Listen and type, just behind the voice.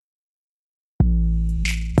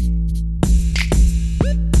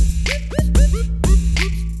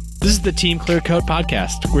This is the TeamClearCoat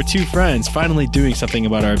podcast. We're two friends finally doing something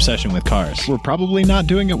about our obsession with cars. We're probably not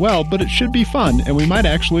doing it well, but it should be fun, and we might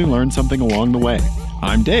actually learn something along the way.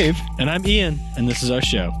 I'm Dave. And I'm Ian, and this is our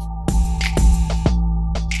show.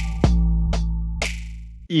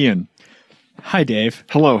 Ian. Hi, Dave.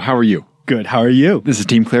 Hello, how are you? Good, how are you? This is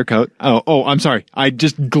TeamClearCoat. Oh, I'm sorry. I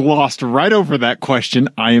just glossed right over that question.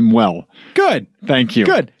 I am well. Good. Thank you.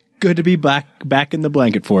 Good to be back in the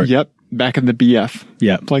blanket fort. Yep, back in the BF.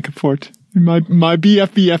 Yep. Blanket fort. My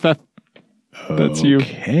BFF. That's you.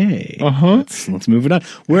 Okay. Uh-huh. Let's move it on.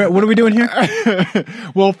 What are we doing here?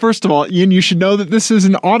 Well, first of all, Ian, you should know that this is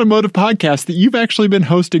an automotive podcast that you've actually been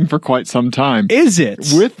hosting for quite some time. Is it?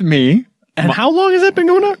 With me. And how long has that been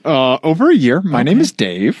going on? Over a year. My name is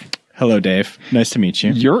Dave. Hello, Dave. Nice to meet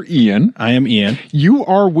you. You're Ian. I am Ian. You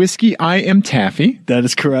are Whiskey. I am Taffy. That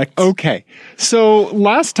is correct. Okay. So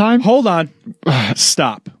last time... Hold on.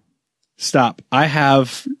 Stop. I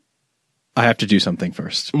have to do something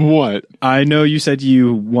first. What? I know you said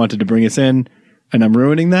you wanted to bring us in, and I'm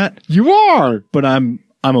ruining that. You are. But I'm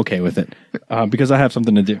okay with it because I have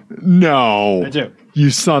something to do. No. I do. You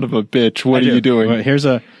son of a bitch. What are you doing?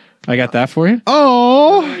 Well, I got that for you.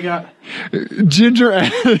 Oh. What do you got? Ginger.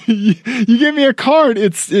 You gave me a card.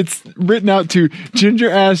 It's written out to Ginger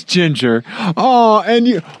Ass Ginger. Oh, and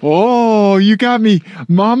you got me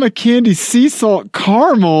Mama Candy sea salt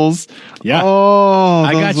caramels. Yeah. Oh,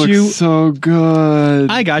 I got look you so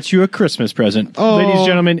good. I got you a Christmas present. Oh. Ladies and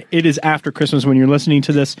gentlemen, it is after Christmas when you're listening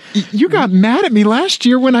to this. You got mad at me last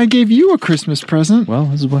year when I gave you a Christmas present. Well,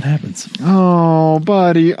 this is what happens. Oh,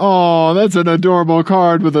 buddy. Oh, that's an adorable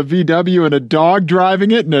card with a VW and a dog driving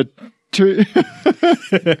it and a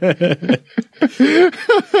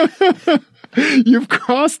You've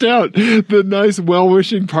crossed out the nice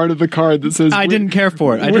well-wishing part of the card that says... I didn't care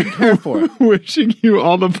for it. Wishing you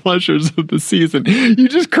all the pleasures of the season. You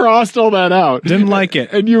just crossed all that out. Didn't like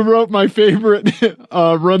it. And you wrote my favorite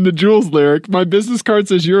Run the Jewels lyric. My business card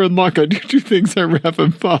says, you're in luck. I do two things I rap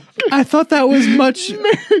and fuck. I thought that was much...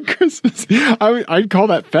 Merry Christmas. I'd call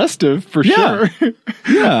that festive for sure.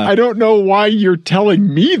 Yeah. I don't know why you're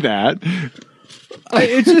telling me that.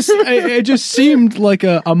 It just seemed like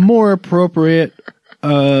a more appropriate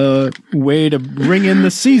way to bring in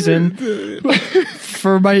the season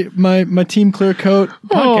for my TeamClearCoat podcast,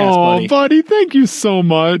 buddy. Oh, buddy, thank you so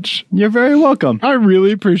much. You're very welcome. I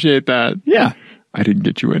really appreciate that. Yeah. I didn't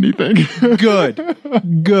get you anything. Good.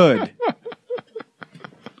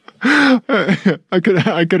 I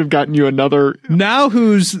could have gotten you another. Now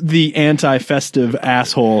who's the anti-festive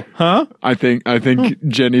asshole? Huh? I think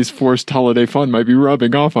Jenny's forced holiday fun might be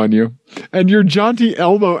rubbing off on you. And your jaunty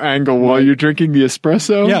elbow angle while you're drinking the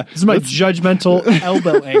espresso. Yeah, this is my judgmental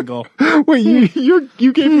elbow angle. Wait,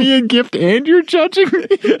 you gave me a gift and you're judging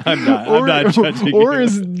me? I'm not judging Or you.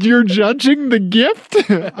 is you're judging the gift?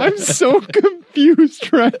 I'm so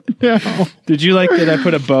confused right now. Did you like that I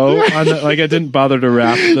put a bow on the, like I didn't bother to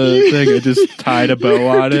wrap the thing, I just tied a bow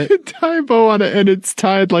on it. Tie a bow on it and it's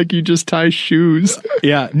tied like you just tie shoes.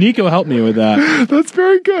 Yeah, Nico helped me with that. That's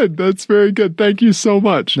very good. Thank you so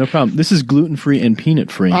much. No problem. This is gluten-free and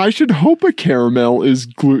peanut-free. I should hope a caramel is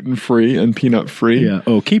gluten-free and peanut-free. Yeah.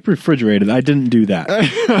 Oh, keep refrigerated. I didn't do that.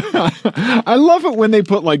 I love it when they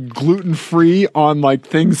put like gluten-free on like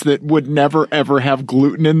things that would never ever have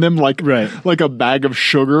gluten in them, like a bag of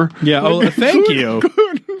sugar. Yeah. Oh, thank you.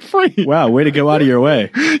 Gluten-free. Wow, way to go out of your way.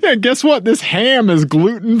 Yeah. Guess what? This ham is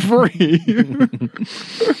gluten-free.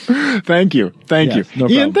 Thank you. No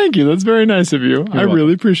Ian, thank you. That's very nice of you. I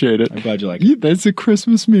really appreciate it. I'm glad you like it. That's a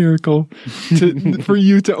Christmas miracle for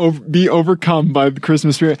you to be overcome by the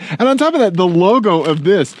Christmas spirit. And on top of that, the logo of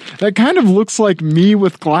this, that kind of looks like me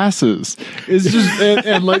with glasses. It's just,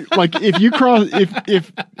 and like if you cross, if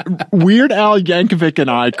Weird Al Yankovic and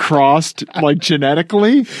I crossed like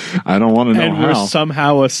genetically, I don't want to know and how. We're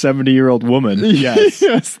somehow a 70-year-old woman. Yes.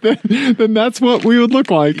 Yes. Then that's what we would look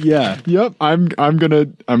like. Yeah. Yep. I'm gonna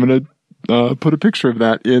put a picture of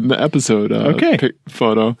that in the episode.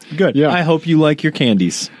 Photo. Good. Yeah. I hope you like your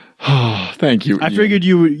candies. Oh, thank you. I figured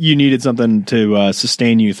you needed something to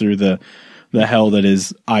sustain you through the hell that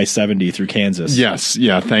is I-70 through Kansas. Yes.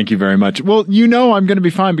 Yeah. Thank you very much. Well, I'm going to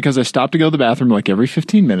be fine because I stop to go to the bathroom like every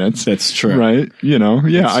 15 minutes. That's true. Right.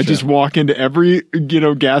 Yeah. I just walk into every,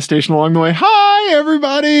 gas station along the way. Hi,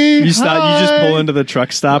 everybody. You just pull into the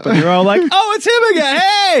truck stop and you're all like, oh, it's him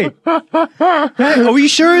again. Hey, are we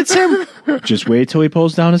sure it's him? Just wait till he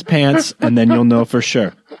pulls down his pants and then you'll know for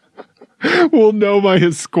sure. will know by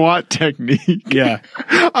his squat technique. Yeah.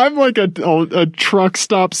 I'm like a truck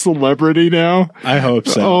stop celebrity now. I hope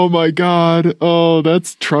so. Oh my God. Oh,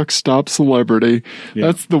 that's truck stop celebrity. Yeah.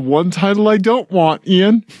 That's the one title I don't want,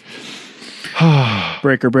 Ian.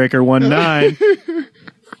 Breaker 19.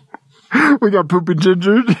 We got Poopin'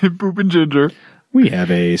 Ginger. Poopin' Ginger. We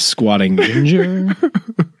have a squatting ginger.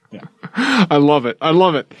 I love it. I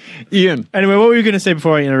love it. Ian. Anyway, what were you going to say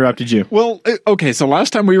before I interrupted you? Well, okay. So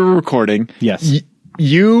last time we were recording, Yes.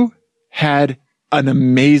 You had an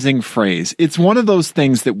amazing phrase. It's one of those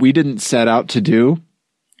things that we didn't set out to do,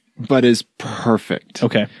 but is perfect.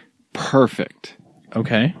 Okay. Perfect.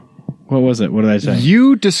 Okay. What was it? What did I say?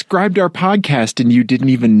 You described our podcast and you didn't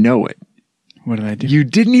even know it. What did I do? You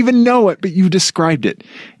didn't even know it, but you described it.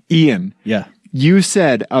 Ian. Yeah. You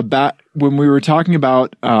said about when we were talking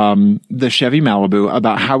about the Chevy Malibu,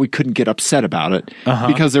 about how we couldn't get upset about it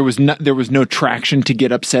because there was no traction to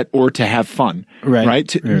get upset or to have fun.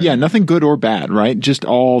 Right. Yeah. Nothing good or bad. Right. Just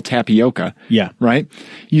all tapioca. Yeah. Right.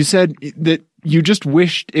 You said that you just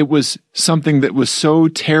wished it was something that was so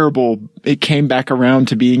terrible it came back around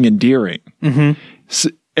to being endearing. Mm-hmm.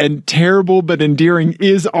 And terrible but endearing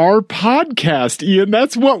is our podcast, Ian.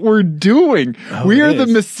 That's what we're doing. Oh, we are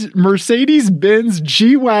the Mercedes-Benz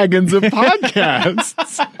G-Wagons of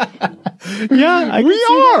podcasts. Yeah, we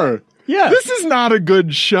are. Yeah. This is not a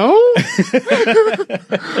good show.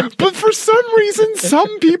 But for some reason,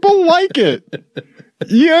 some people like it.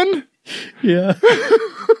 Ian? Yeah.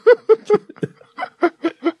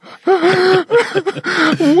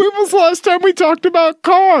 When was the last time we talked about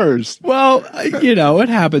cars? Well, it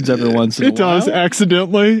happens every once in a while. It does,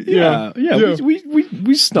 accidentally. Yeah.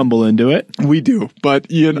 We stumble into it. We do.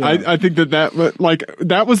 But Ian, I think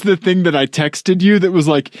that was the thing that I texted you that was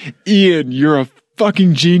like, Ian, you're a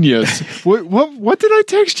fucking genius. What did I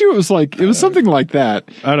text you? It was something like that.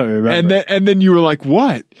 I don't remember. And then you were like,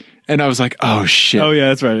 what? And I was like, oh shit. Oh yeah,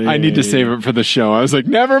 that's right. I need to save it for the show. I was like,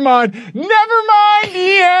 never mind,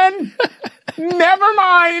 Ian. Never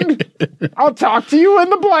mind. I'll talk to you in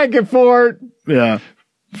the blanket fort. Yeah.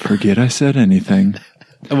 Forget I said anything.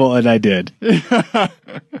 Well, and I did.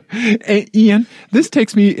 Hey, Ian, this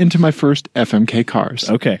takes me into my first FMK Cars.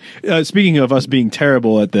 Okay. Speaking of us being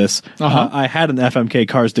terrible at this, I had an FMK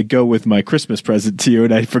Cars to go with my Christmas present to you,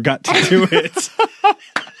 and I forgot to do it.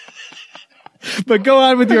 But go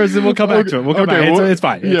on with yours, and we'll come back to it. We'll come back. It's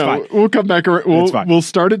fine. It's fine. We'll come back around. We'll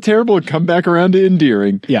start at terrible and come back around to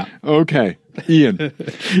endearing. Yeah. Okay. Ian.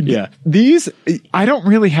 Yeah. These, I don't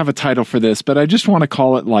really have a title for this, but I just want to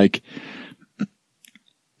call it like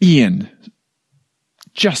Ian,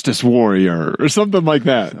 Justice Warrior, or something like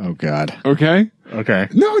that. Oh, God. Okay? Okay.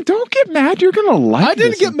 No, don't get mad. You're going to like I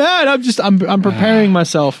didn't get mad. I'm preparing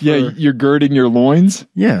myself. Yeah, you're girding your loins?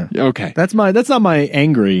 Yeah. Okay. That's not my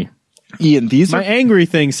angry. Ian, my angry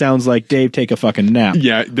thing sounds like Dave, take a fucking nap.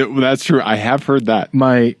 Yeah, that's true. I have heard that.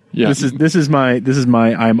 This is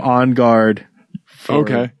my I'm on guard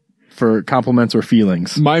for compliments or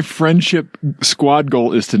feelings. My friendship squad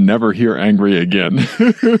goal is to never hear angry again.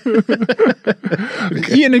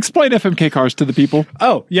 Ian, explain FMK Cars to the people.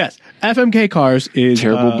 Oh, yes. FMK Cars is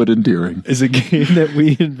terrible but endearing. Is a game that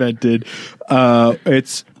we invented.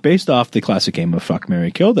 It's based off the classic game of Fuck,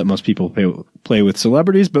 Marry, Kill that most people play with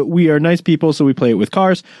celebrities, but we are nice people, so we play it with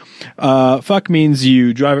cars. Fuck means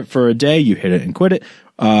you drive it for a day, you hit it and quit it.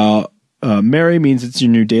 Marry means it's your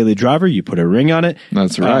new daily driver, you put a ring on it.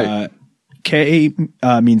 That's right. K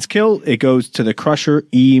means kill, it goes to the crusher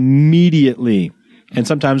immediately. And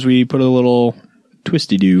sometimes we put a little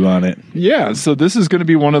twisty-do on it. Yeah, so this is going to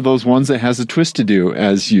be one of those ones that has a twist-to-do,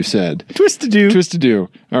 as you said. Twist-to-do. Twist-to-do,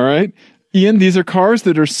 all right? Ian, these are cars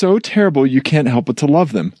that are so terrible you can't help but to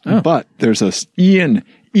love them. Oh. But there's a Ian,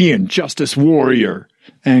 Justice Warrior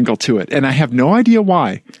angle to it, and I have no idea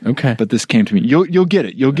why. Okay, but this came to me. You'll get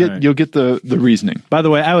it. You'll get the reasoning. By the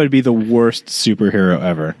way, I would be the worst superhero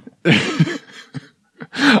ever.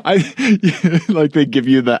 Like they give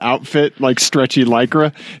you the outfit like stretchy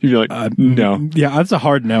lycra. You'd be like, no. Yeah, that's a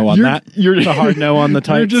hard no on that. It's a hard no on the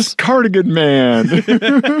tights. You're just cardigan man.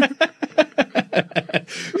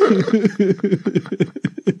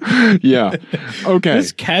 Yeah. Okay.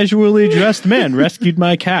 This casually dressed man rescued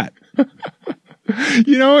my cat.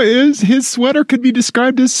 His sweater could be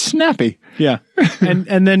described as snappy. Yeah.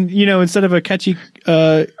 And then, instead of a catchy,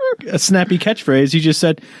 a snappy catchphrase, he just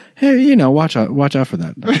said, hey, watch out for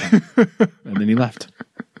that. And then he left.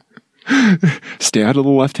 Stay out of the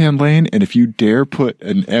left-hand lane, and if you dare put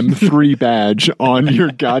an M3 badge on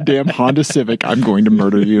your goddamn Honda Civic, I'm going to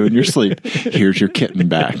murder you in your sleep. Here's your kitten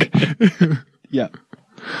back. Yeah.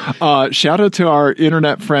 Shout out to our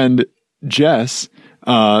internet friend, Jess.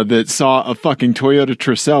 that saw a fucking Toyota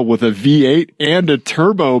Tercel with a V8 and a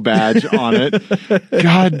turbo badge on it.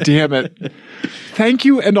 God damn it. Thank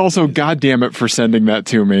you. And also, God damn it for sending that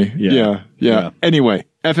to me. Yeah. Anyway,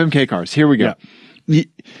 FMK cars. Here we go. Yeah.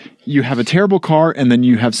 You have a terrible car, and then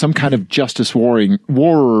you have some kind of justice worrying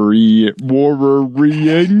with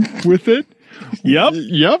it.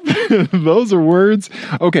 Yep. Those are words.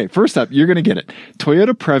 Okay. First up, you're going to get it.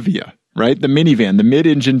 Toyota Previa. Right? The minivan, the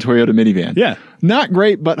mid-engine Toyota minivan. Yeah. Not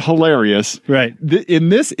great, but hilarious. Right. In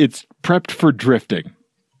this, it's prepped for drifting.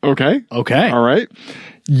 Okay? Okay. All right.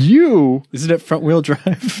 Isn't it front-wheel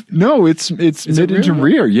drive? No, it's mid-engine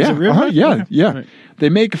rear. Yeah. Is it rear? Yeah. Right. They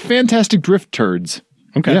make fantastic drift turds.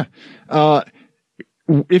 Okay. Yeah.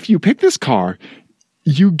 If you pick this car,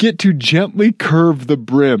 you get to gently curve the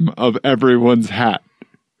brim of everyone's hat.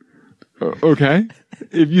 Okay?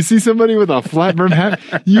 If you see somebody with a flat brim hat,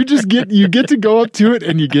 you get to go up to it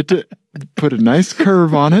and you get to put a nice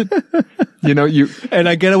curve on it. And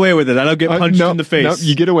I get away with it. I don't get punched in the face. No,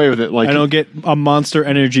 you get away with it. Like I don't get a Monster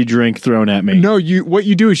Energy drink thrown at me. No, what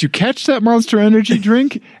you do is you catch that Monster Energy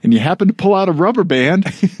drink and you happen to pull out a rubber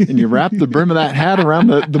band and you wrap the brim of that hat around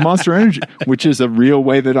the Monster Energy, which is a real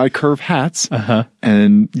way that I curve hats.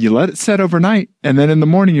 And you let it set overnight, and then in the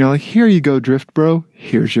morning you're like, "Here you go, Drift Bro.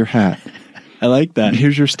 Here's your hat. I like that.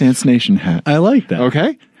 Here's your Stance Nation hat." I like that.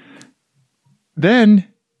 Okay. Then,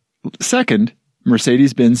 second,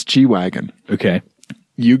 Mercedes-Benz G-Wagon. Okay.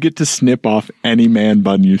 You get to snip off any man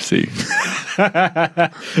bun you see.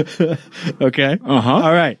 Okay.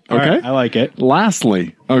 All right. I like it.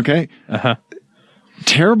 Lastly, okay.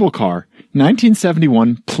 Terrible car.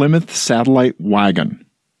 1971 Plymouth Satellite Wagon.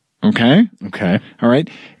 Okay. All right.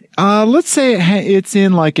 Let's say it's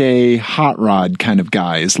in like a hot rod kind of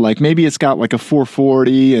guise. Like maybe it's got like a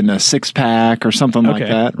 440 and a 6-pack or something like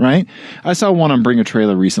that, right? I saw one on Bring a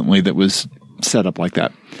Trailer recently that was set up like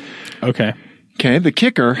that. Okay. The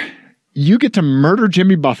kicker, you get to murder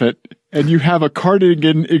Jimmy Buffett and you have a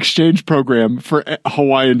cardigan exchange program for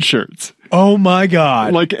Hawaiian shirts. Oh my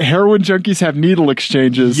God. Like heroin junkies have needle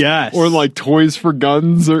exchanges. Yes. Or like toys for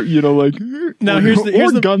guns or, like. Now here's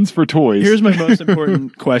the guns for toys. Here's my most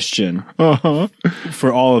important question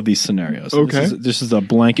for all of these scenarios. Okay. This is a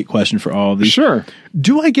blanket question for all of these. Sure.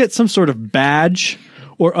 Do I get some sort of badge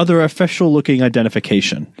or other official looking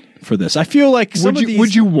identification for this? I feel like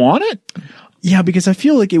would you want it? Yeah, because I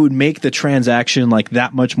feel like it would make the transaction like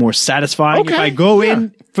that much more satisfying if I go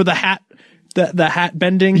in for the hat. The hat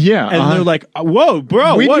bending, and they're like, "Whoa,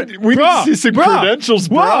 bro, we need to see some credentials,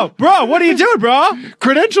 bro. Whoa, bro, what are you doing, bro?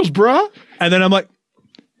 Credentials, bro." And then I'm like,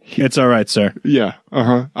 "It's all right, sir." Yeah,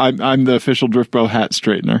 I'm the official Drift Bro hat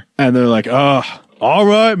straightener. And they're like, "Oh, all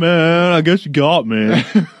right, man. I guess you got me."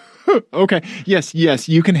 Okay. Yes.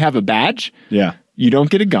 You can have a badge. Yeah. You don't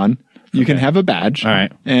get a gun. You can have a badge. All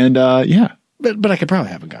right. And yeah. But I could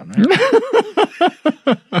probably have a gun, right?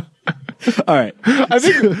 All right. I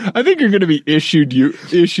think you're going to be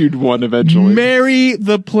issued one eventually. Marry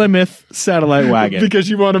the Plymouth Satellite Wagon. Because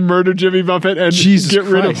you want to murder Jimmy Buffett and get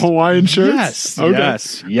rid of Hawaiian shirts? Yes. Okay.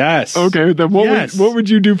 Yes. Okay. Then what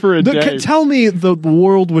would you do for a day? Tell me the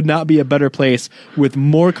world would not be a better place with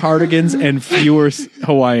more cardigans and fewer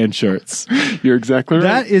Hawaiian shirts. You're exactly right.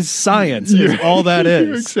 That is science. Is all that is.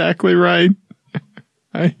 You're exactly right.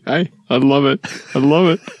 I love it. I love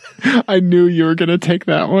it. I knew you were going to take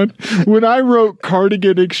that one. When I wrote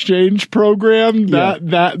cardigan exchange program,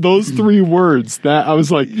 those 3 words, that I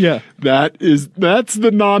was like, that's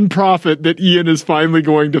the nonprofit that Ian is finally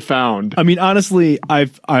going to found. I mean, honestly,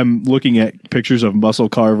 I'm looking at pictures of muscle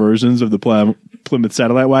car versions of the Plymouth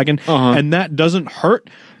Satellite Wagon, and that doesn't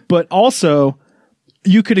hurt, but also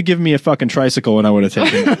you could have given me a fucking tricycle and I would have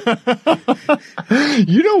taken it.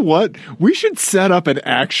 You know what? We should set up an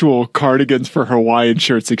actual cardigans for Hawaiian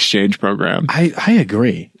shirts exchange program. I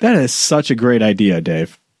agree. That is such a great idea,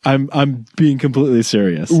 Dave. I'm being completely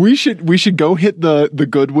serious. We should go hit the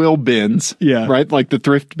Goodwill bins. Yeah. Right? Like the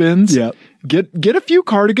thrift bins. Yeah. Get a few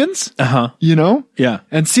cardigans. Yeah.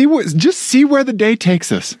 And see where the day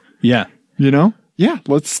takes us. Yeah. Yeah.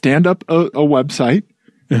 Let's stand up a website.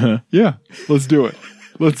 Yeah. Let's do it.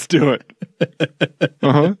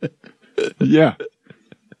 Yeah.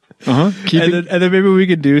 And then maybe we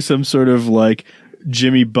could do some sort of like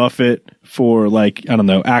Jimmy Buffett for like, I don't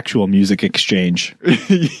know, actual music exchange.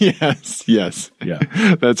 Yes. Yeah.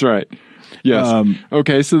 That's right. Yes.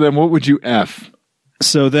 Okay. So then what would you F?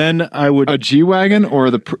 So then I would a G-Wagon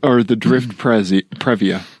or the Drift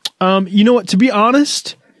Previa. You know what? To be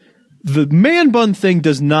honest, the man bun thing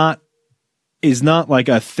is not like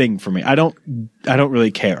a thing for me. I don't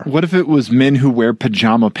really care. What if it was men who wear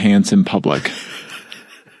pajama pants in public?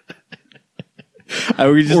 I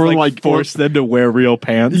would just force them to wear real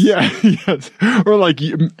pants. Yeah, yes. Or like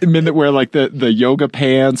men that wear like the yoga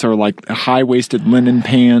pants or like high-waisted linen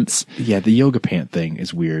pants. Yeah, the yoga pant thing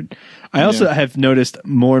is weird. I also have noticed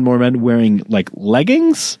more and more men wearing like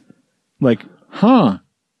leggings. Like,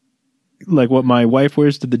 like what my wife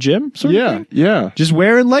wears to the gym sort of thing. Yeah. Just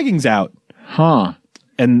wearing leggings out. Huh.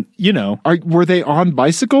 And, you know. Were they on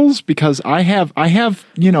bicycles? Because I have,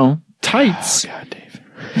 tights. Oh, God,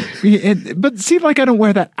 Dave. But see, like, I don't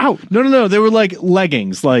wear that out. No. They were like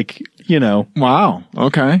leggings, like, you know. Wow.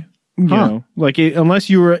 Okay. You know, like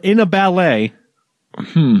unless you were in a ballet.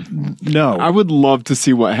 No. I would love to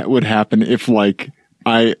see what would happen if, like,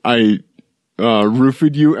 I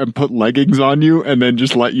roofied you and put leggings on you and then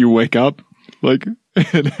just let you wake up, like,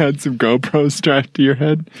 and had some GoPros strapped to your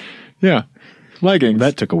head. Yeah. Leggings.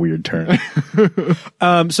 That took a weird turn.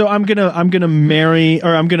 So I'm gonna marry,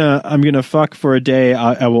 or I'm gonna fuck for a day.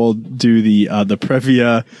 I will do the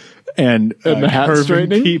Previa and the hat curving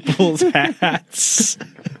straightening people's hats.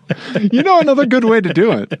 You know, another good way to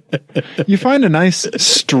do it. You find a nice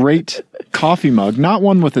straight coffee mug, not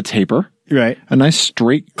one with a taper. Right. A nice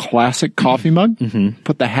straight classic coffee mug. Mm-hmm.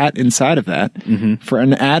 Put the hat inside of that. Mm-hmm. For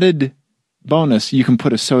an added bonus, you can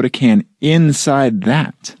put a soda can inside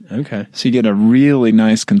that. Okay. So you get a really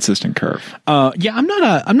nice consistent curve. Yeah, I'm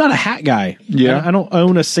not a hat guy. Yeah. I don't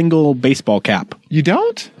own a single baseball cap. You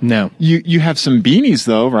don't? No. You have some beanies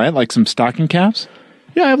though, right? Like some stocking caps?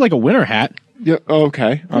 Yeah, I have like a winter hat. Yeah.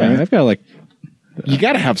 Okay. All right. I've got like you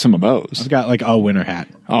got to have some of those. I've got like a winter hat.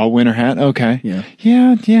 Oh, winter hat. Okay. Yeah.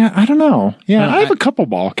 Yeah. I don't know. Yeah, I have a couple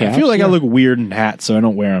ball caps. I feel like I look weird in hats, so I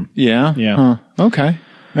don't wear them. Yeah. Yeah. Huh. Okay.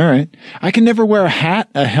 All right. I can never wear a hat,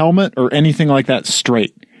 a helmet, or anything like that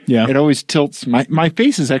straight. Yeah. It always tilts. My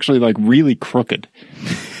face is actually like really crooked.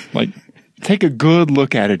 Like, take a good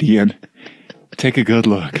look at it, Ian. Take a good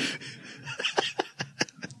look.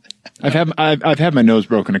 I've had my nose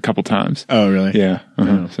broken a couple times. Oh, really? Yeah.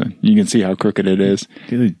 Uh-huh. So you can see how crooked it is.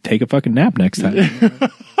 Dude, take a fucking nap next time.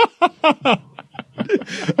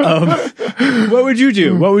 What would you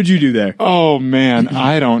do? What would you do there? Oh man,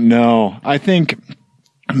 I don't know. I think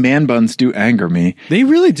man buns do anger me. They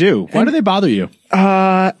really do. Why do they bother you?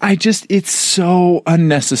 It's so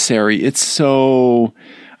unnecessary. It's so,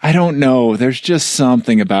 I don't know. There's just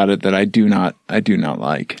something about it that I do not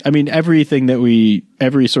like. I mean, every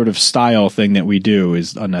sort of style thing that we do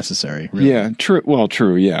is unnecessary. Really. Yeah, true. Well,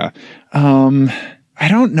 true. Yeah. I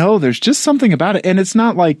don't know. There's just something about it. And it's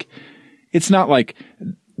not like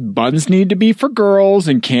buns need to be for girls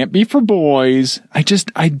and can't be for boys. I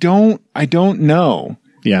don't know.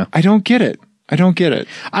 Yeah. I don't get it.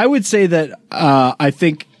 I would say that, I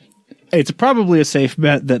think it's probably a safe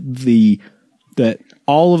bet that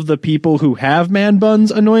all of the people who have man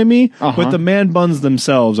buns annoy me, but the man buns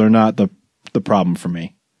themselves are not the problem for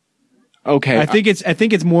me. Okay. I think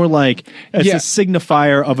it's more like it's a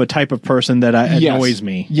signifier of a type of person that annoys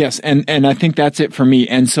me. Yes, and I think that's it for me.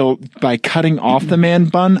 And so by cutting off the man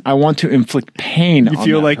bun, I want to inflict pain on that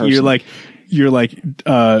feel like person.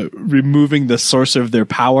 you're removing the source of their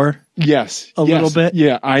power. Yes. A little bit.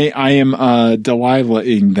 Yeah, I am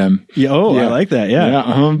Delilah-ing them. Yeah, I like that.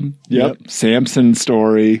 Yeah. Yep. Samson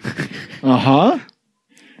story.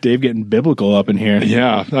 Dave getting biblical up in here.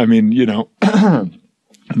 Yeah. I mean,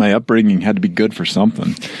 my upbringing had to be good for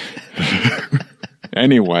something.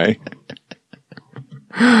 Anyway.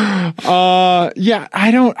 Yeah,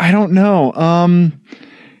 I don't know.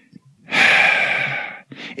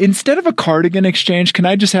 Instead of a cardigan exchange, can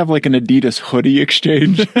I just have like an Adidas hoodie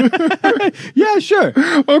exchange? Yeah, sure.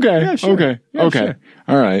 Okay. Yeah, sure. Okay. Yeah, okay. Sure.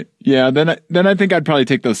 All right. Yeah. Then I think I'd probably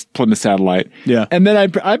take those Plymouth Satellite. Yeah. And then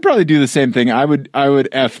I'd probably do the same thing. I would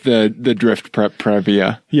F the Drift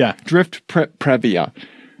Previa. Yeah. Drift Previa.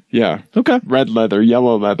 Yeah. Okay. Red leather,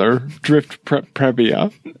 yellow leather, Drift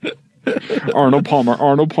Previa. Arnold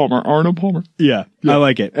Palmer. Yeah. I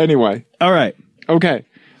like it. Anyway. All right. Okay.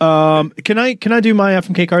 Can I do my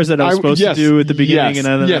FMK cards that I was supposed to do at the beginning and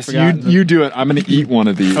then I forgot? You do it. I'm going to eat one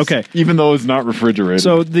of these. Okay. Even though it's not refrigerated.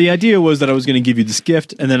 So the idea was that I was going to give you this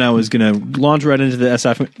gift and then I was going to launch right into this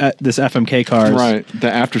FMK cards. Right.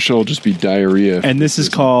 The after show will just be diarrhea. And this is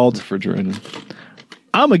called refrigerated.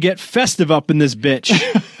 I'm going to get festive up in this bitch.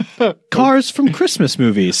 Cars from Christmas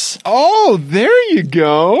movies. Oh, there you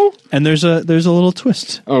go. And there's a little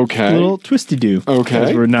twist. Okay. A little twisty-do. Okay.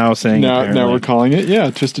 As we're now saying. Now we're calling it.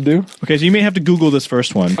 Yeah, twist-a-do. Okay, so you may have to Google this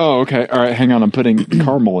first one. Oh, okay. All right, hang on. I'm putting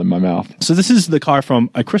caramel in my mouth. So this is the car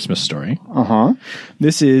from A Christmas Story. Uh-huh.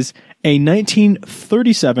 This is a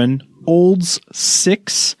 1937 Olds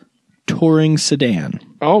 6 touring sedan.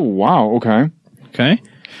 Oh, wow. Okay. Okay.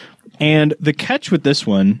 And the catch with this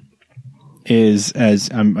one is, as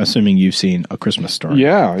I'm assuming you've seen, A Christmas Story.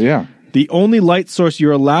 Yeah. The only light source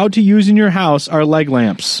you're allowed to use in your house are leg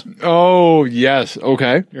lamps. Oh, yes.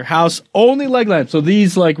 Okay. Your house, only leg lamps. So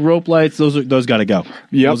these like rope lights, those got to go.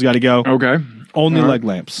 Yep. Those got to go. Okay. Only leg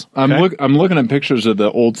lamps. I'm Okay? I'm looking at pictures of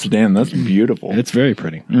the old sedan. That's beautiful. It's very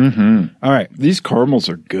pretty. Mm-hmm. All right. These caramels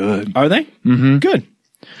are good. Are they? Mm-hmm. Good.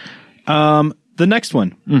 The next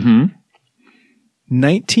one. Mm-hmm.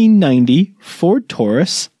 1990 Ford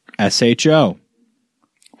Taurus SHO.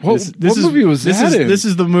 What movie was that in? This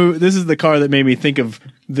is the car that made me think of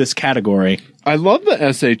this category. I love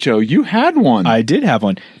the SHO. You had one. I did have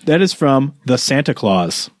one. That is from The Santa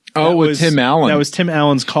Claus. Oh, with Tim Allen. That was Tim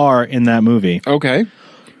Allen's car in that movie. Okay.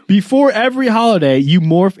 Before every holiday, you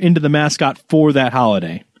morph into the mascot for that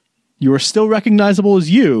holiday. You are still recognizable as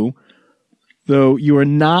you, though you are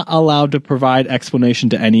not allowed to provide explanation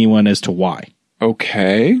to anyone as to why.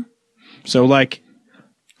 Okay. So, like,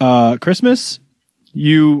 Christmas,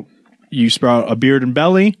 you sprout a beard and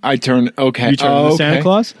belly. I turn, okay. You turn into Santa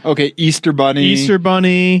Claus. Okay, Easter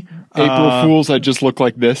Bunny. April Fools, I just look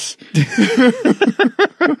like this.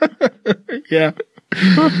 Yeah.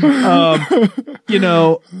 I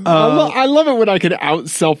love it when I can out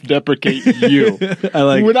self-deprecate you.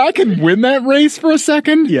 When I can win that race for a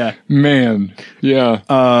second. Yeah. Man.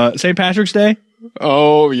 Yeah. St. Patrick's Day.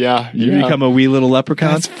 Oh, yeah. You become a wee little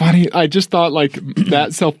leprechaun. That's funny. I just thought like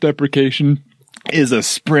that self-deprecation is a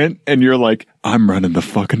sprint and you're like, I'm running the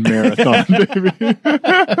fucking marathon, baby.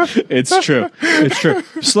 It's true.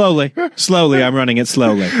 Slowly, I'm running it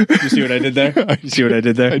slowly. You see what I did there?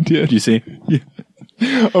 I did. You see?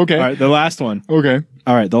 Yeah. Okay. All right, the last one. Okay.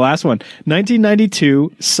 All right, the last one.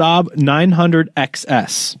 1992 Saab 900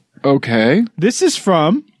 XS. Okay. This is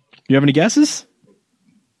from, you have any guesses?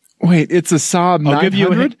 Wait, it's a Saab 900? I'll give you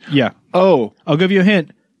a hint. Yeah. Oh. I'll give you a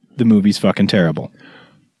hint. The movie's fucking terrible.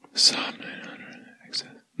 Saab 900 XS.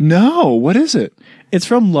 No, what is it? It's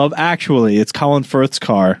from Love Actually. It's Colin Firth's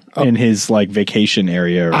car in his like vacation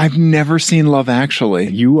area. I've never seen Love Actually.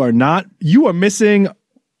 You are missing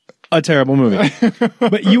a terrible movie.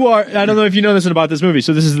 But you are, I don't know if you know this about this movie,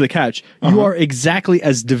 so this is the catch. You are exactly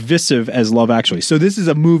as divisive as Love Actually. So this is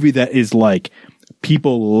a movie that is like,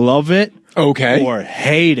 people love it. Okay. Or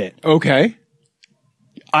hate it. Okay.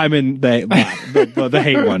 I'm in the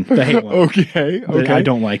hate one. The hate one. Okay. I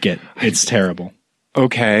don't like it. It's terrible.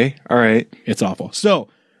 Okay. All right. It's awful. So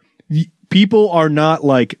people are not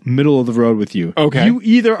like middle of the road with you. Okay. You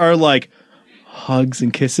either are like hugs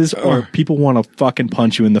and kisses or people want to fucking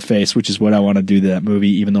punch you in the face, which is what I want to do to that movie,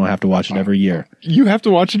 even though I have to watch it every year. You have to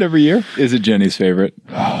watch it every year? Is it Jenny's favorite?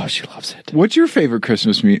 Oh, she loves it. What's your favorite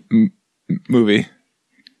Christmas movie?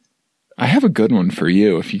 I have a good one for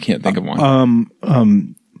you if you can't think of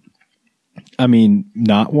one. I mean,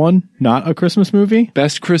 not a Christmas movie.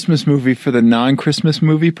 Best Christmas movie for the non-Christmas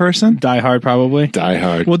movie person? Die Hard, probably. Die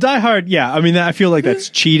Hard. Well, Die Hard, yeah. I mean, I feel like that's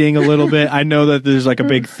cheating a little bit. I know that there's like a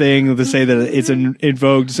big thing to say that it's in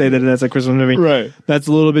vogue to say that that's a Christmas movie. Right. That's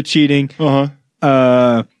a little bit cheating.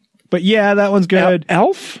 But yeah, that one's good.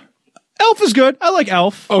 Elf? Elf is good. I like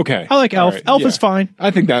Elf. Okay. I like Elf. Right. Elf is fine.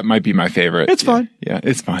 I think that might be my favorite. It's fine. Yeah,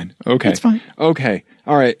 it's fine. Okay. It's fine. Okay.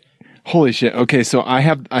 All right. Holy shit. Okay, so I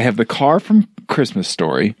have the car from Christmas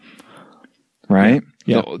Story, right?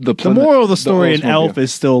 Yeah. The moral of the story in Elf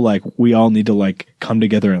is still like we all need to like come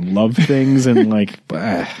together and love things and like.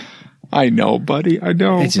 I know, buddy. I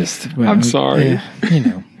know. It's just. I'm sorry. You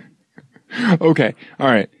know. Okay. All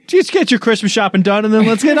right. Just get your Christmas shopping done and then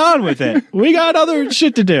let's get on with it. We got other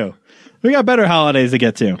shit to do. We got better holidays to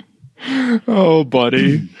get to. Oh,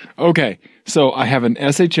 buddy. Okay. So I have an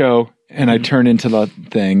SHO and I turn into the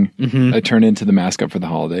thing. I turn into the mascot for the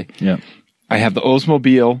holiday. Yeah. I have the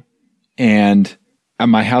Oldsmobile and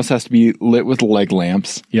my house has to be lit with leg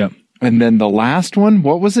lamps. Yeah. And then the last one,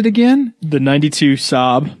 what was it again? The 92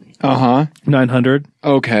 Saab. 900.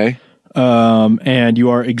 Okay. And you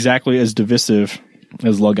are exactly as divisive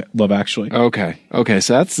as Love Actually. Okay.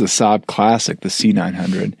 So that's the Saab Classic, the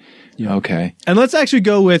C900. Yeah. Okay. And let's actually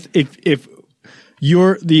go with if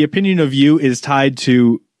the opinion of you is tied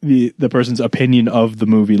to the person's opinion of the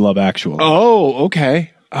movie Love Actually. Oh,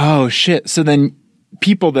 okay. Oh, shit. So then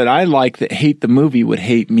people that I like that hate the movie would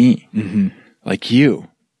hate me. Like you.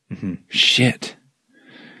 Shit.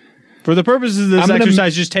 For the purposes of this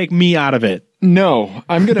exercise, just take me out of it. No,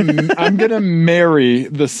 I'm gonna marry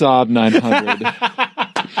the Saab 900.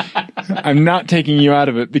 I'm not taking you out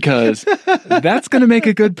of it because that's gonna make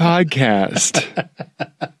a good podcast.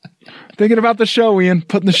 Thinking about the show, Ian,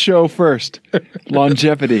 putting the show first.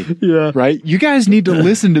 Longevity. Yeah. Right? You guys need to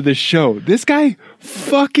listen to this show. This guy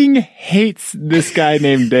fucking hates this guy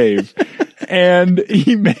named Dave. and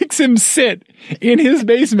he makes him sit in his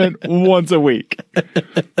basement once a week.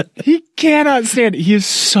 He cannot stand it. He is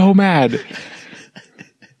so mad.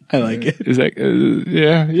 I like it. Is that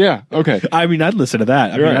yeah, okay. I mean, I'd listen to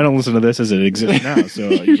that. I mean, I don't listen to this as it exists now, so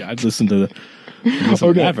yeah, I'd listen to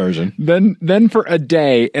that version. Then for a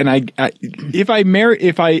day, and if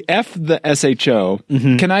I F the SHO,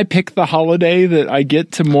 can I pick the holiday that I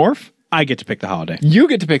get to morph? I get to pick the holiday. You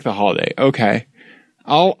get to pick the holiday. Okay.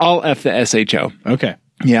 I'll F the SHO. Okay.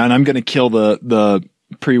 Yeah, and I'm going to kill the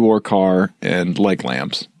pre-war car and leg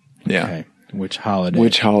lamps. Yeah. Okay. Which holiday?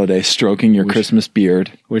 Which holiday? Stroking your Christmas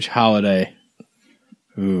beard. Which holiday?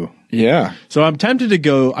 Ooh. Yeah. So I'm tempted to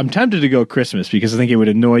go Christmas because I think it would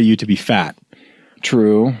annoy you to be fat.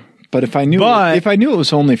 True. But if I knew it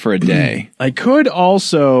was only for a day, I could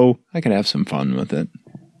also I could have some fun with it.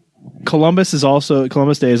 Columbus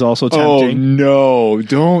Day is also tempting. Oh no,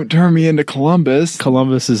 don't turn me into Columbus.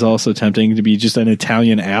 Columbus is also tempting to be just an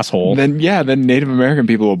Italian asshole. Then Native American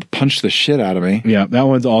people will punch the shit out of me. Yeah, that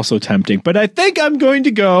one's also tempting. But I think I'm going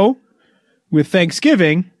to go with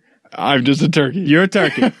Thanksgiving. I'm just a turkey. You're a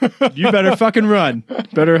turkey. You better fucking run.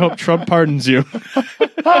 Better hope Trump pardons you.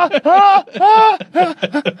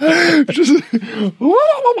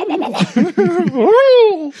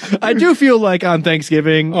 I do feel like on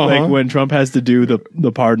Thanksgiving, like when Trump has to do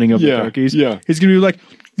the pardoning of the turkeys, he's going to be like,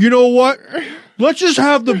 you know what? Let's just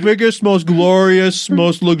have the biggest, most glorious,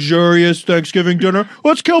 most luxurious Thanksgiving dinner.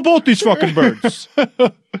 Let's kill both these fucking birds.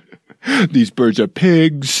 These birds are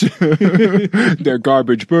pigs. They're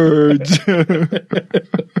garbage birds.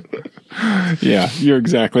 Yeah, you're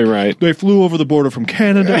exactly right. They flew over the border from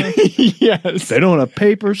Canada. Yes. They don't have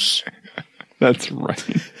papers. That's right.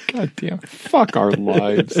 God damn it. Fuck our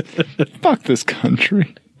lives. Fuck this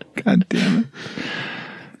country. God damn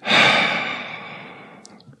it.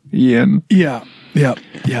 Ian. Yeah.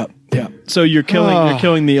 So you're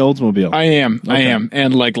killing the Oldsmobile. I am.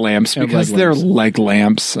 And leg lamps because they're leg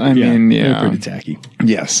lamps. I mean, they're pretty tacky.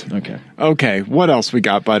 Yes. Okay. What else we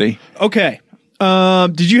got, buddy? Okay.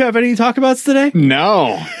 Did you have any talk abouts today?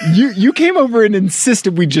 No. You came over and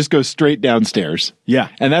insisted we just go straight downstairs. Yeah.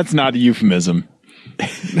 And that's not a euphemism.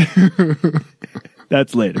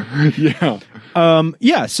 That's later.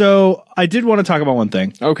 Yeah. So I did want to talk about one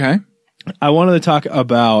thing. Okay. I wanted to talk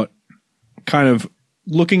about kind of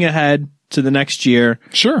looking ahead to the next year.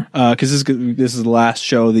 Sure. Because this is the last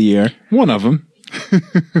show of the year. One of them.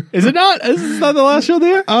 Is it not? Is this not the last show of the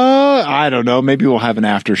year? I don't know. Maybe we'll have an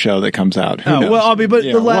after show that comes out. Who knows? Well,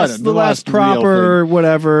 the last proper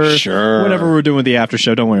whatever. Sure. Whatever we're doing with the after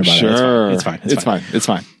show. Don't worry about it. It's fine. It's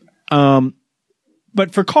fine.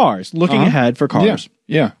 But for cars, looking ahead for cars.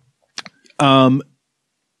 Yeah.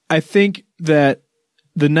 I think that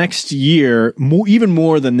the next year, even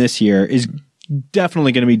more than this year, is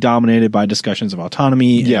definitely going to be dominated by discussions of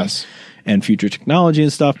autonomy. And future technology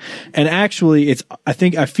and stuff. And actually, I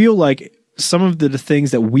feel like some of the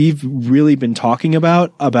things that we've really been talking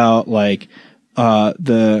about like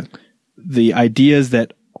the ideas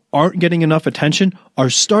that aren't getting enough attention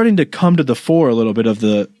are starting to come to the fore a little bit of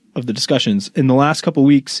the discussions. In the last couple of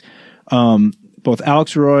weeks, both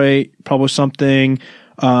Alex Roy published something,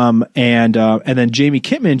 and then Jamie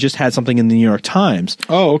Kitman just had something in the New York Times.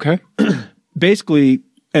 Oh, okay. Basically,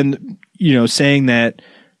 and saying that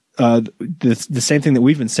the same thing that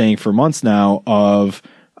we've been saying for months now of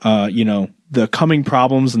the coming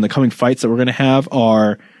problems and the coming fights that we're going to have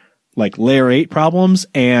are like layer 8 problems,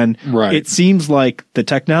 and it seems like the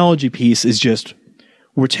technology piece is just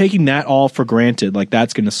we're taking that all for granted, like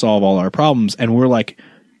that's going to solve all our problems, and we're like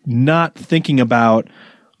not thinking about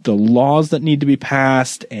the laws that need to be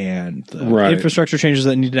passed and the infrastructure changes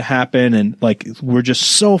that need to happen, and like we're just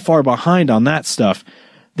so far behind on that stuff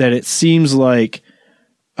that it seems like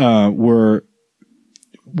we're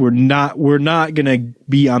not going to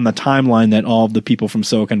be on the timeline that all of the people from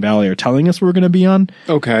Silicon Valley are telling us we're going to be on.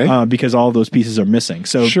 Okay. Because all of those pieces are missing.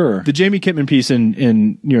 So the Jamie Kitman piece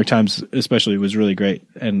in New York Times especially was really great,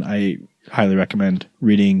 and I highly recommend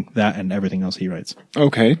reading that and everything else he writes.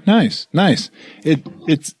 Okay. Nice.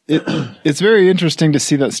 It's very interesting to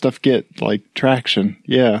see that stuff get like traction.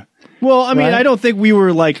 Yeah. Well, I mean, I don't think we were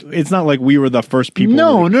it's not like we were the first people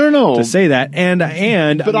to say that.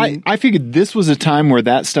 But I figured this was a time where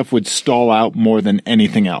that stuff would stall out more than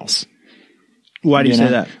anything else. Why do you say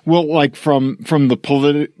that? Well, like from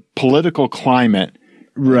the political climate,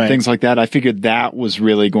 things like that, I figured that was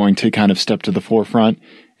really going to kind of step to the forefront.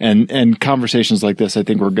 And conversations like this, I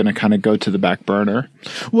think we're going to kind of go to the back burner.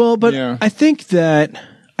 Well, but I think the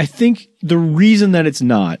reason that it's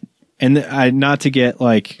not, and not to get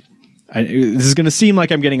this is going to seem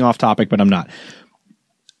like I'm getting off topic, but I'm not.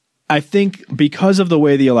 I think because of the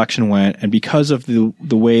way the election went and because of the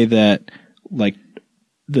way that like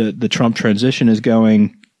the Trump transition is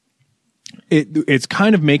going, it's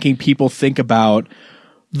kind of making people think about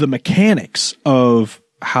the mechanics of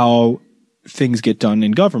how things get done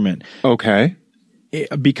in government. Okay.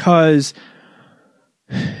 Because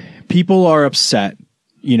people are upset,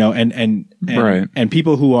 you know, and Right. and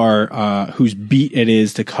people who are whose beat it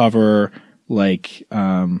is to cover like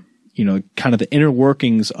you know, kind of the inner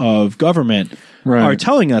workings of government Right. are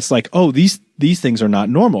telling us like, oh, these things are not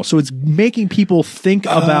normal. So it's making people think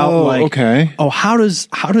about like, okay. oh, how does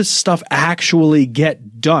stuff actually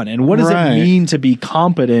get done, and what does Right. it mean to be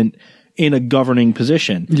competent in a governing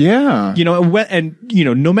position? Yeah. You know, and you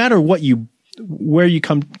know, no matter what where you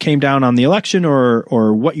came down on the election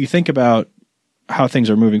or what you think about how things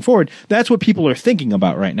are moving forward, that's what people are thinking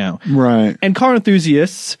about right now. Right. And car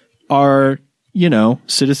enthusiasts are, you know,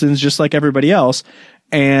 citizens just like everybody else.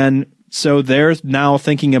 And so they're now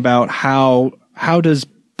thinking about how does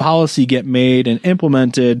policy get made and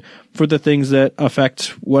implemented for the things that affect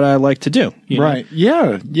what I like to do. You know? Right.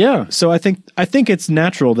 Yeah. Yeah. So I think it's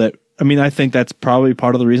natural that, I mean, I think that's probably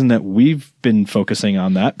part of the reason that we've been focusing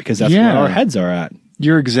on that, because that's Yeah. where our heads are at.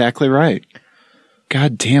 You're exactly right.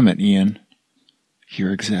 God damn it, Ian.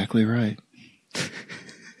 You're exactly right.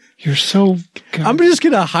 You're so... I'm just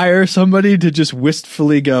going to hire somebody to just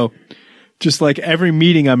wistfully go, just like every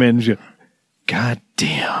meeting I'm in, just, God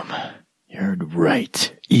damn, you're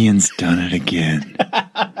right. Ian's done it again.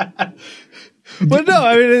 Well, no,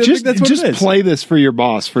 I mean, I think that's what just it is. play this for your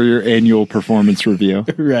boss for your annual performance review.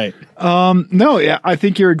 Right. No, yeah, I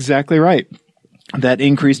think you're exactly right. That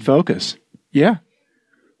increased focus. Yeah.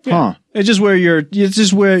 Huh. It's just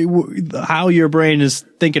how your brain is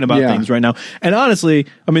thinking about Yeah. things right now. And honestly,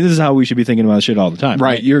 I mean, this is how we should be thinking about shit all the time.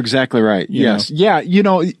 Right. You're exactly right. Yes. know? Yeah. You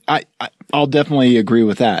know, I'll definitely agree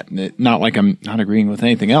with that. Not like I'm not agreeing with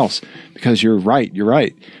anything else, because you're right. You're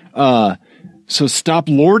right. So stop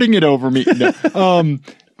lording it over me. No.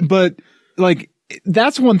 But like,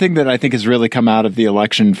 that's one thing that I think has really come out of the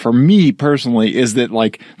election for me personally, is that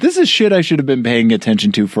like, this is shit I should have been paying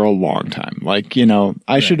attention to for a long time. Like, you know,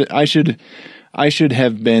 I should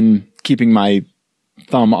have been keeping my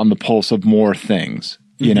thumb on the pulse of more things,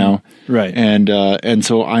 you know? Right. And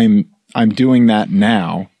so I'm doing that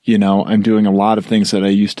now. You know, I'm doing a lot of things that I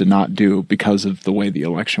used to not do because of the way the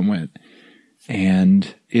election went,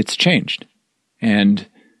 and it's changed. And,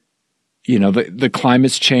 you know, the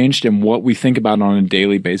climate's changed, and what we think about on a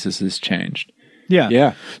daily basis has changed. Yeah.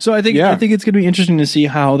 Yeah. So I think it's going to be interesting to see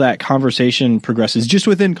how that conversation progresses just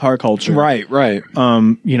within car culture. Right. Right.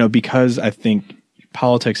 You know, because I think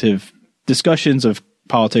discussions of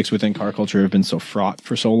politics within car culture have been so fraught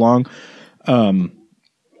for so long. It'll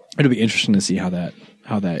be interesting to see how that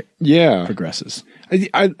progresses.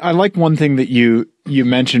 I like one thing that you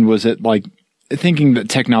mentioned, was that like thinking that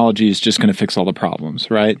technology is just going to fix all the problems,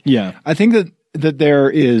 right? Yeah. I think that there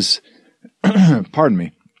is, pardon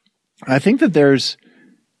me. I think that there's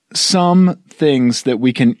some things that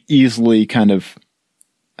we can easily kind of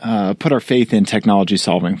put our faith in technology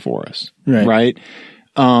solving for us, right?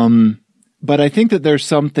 But I think that there's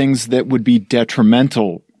some things that would be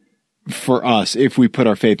detrimental for us if we put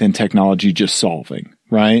our faith in technology just solving,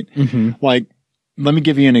 right? Mm-hmm. Like, let me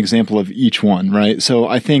give you an example of each one, right? So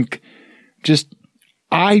I think just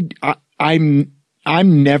I'm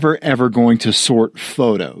never ever going to sort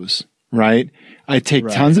photos, right? I take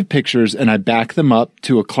tons of pictures and I back them up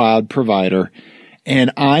to a cloud provider,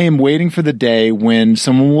 and I am waiting for the day when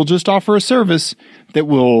someone will just offer a service that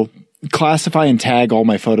will classify and tag all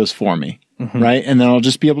my photos for me, right? And then I'll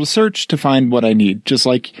just be able to search to find what I need. Just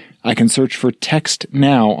like I can search for text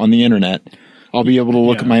now on the internet, I'll be able to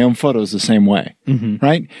look at my own photos the same way,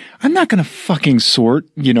 right? I'm not going to fucking sort,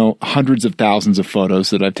 you know, hundreds of thousands of photos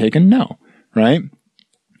that I've taken. No, right?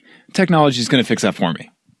 Technology is going to fix that for me,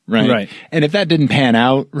 right? Right. And if that didn't pan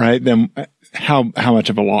out, right, then how much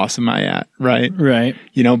of a loss am I at, right? Right.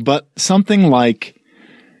 You know, but something like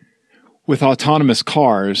with autonomous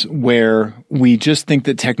cars, where we just think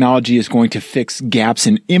that technology is going to fix gaps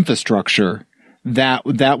in infrastructure, that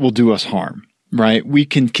will do us harm. Right. We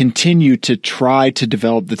can continue to try to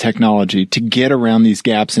develop the technology to get around these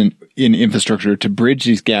gaps in infrastructure, to bridge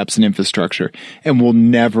these gaps in infrastructure, and we'll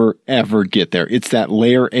never, ever get there. It's that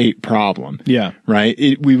layer 8 problem. Yeah. Right.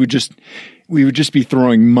 We would just be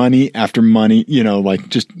throwing money after money, you know, like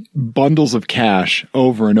just bundles of cash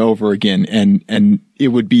over and over again. And it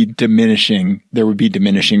would be diminishing. There would be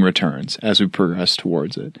diminishing returns as we progress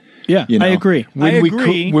towards it. Yeah. You know, I agree.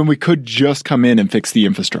 When we could just come in and fix the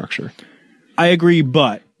infrastructure. I agree,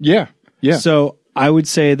 but yeah. So I would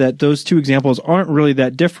say that those two examples aren't really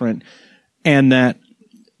that different, and that,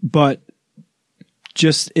 but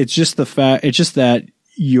it's just that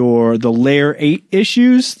the layer 8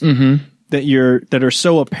 issues that are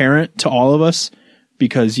so apparent to all of us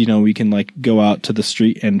because, we can like go out to the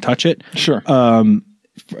street and touch it. Sure.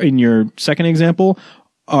 In your second example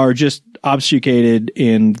are just obfuscated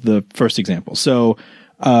in the first example. So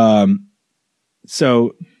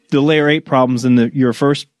the layer 8 problems in your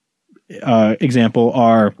first example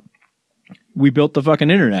are, we built the fucking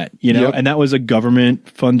internet, Yep. and that was a government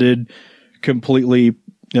funded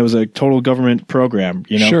that was a total government program,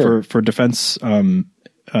 Sure. for defense,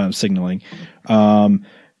 signaling. And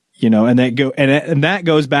that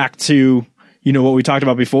goes back to, what we talked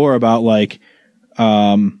about before about like,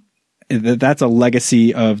 that's a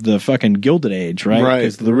legacy of the fucking Gilded Age, right? Right.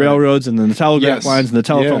 Because the railroads and then the telegraph lines and the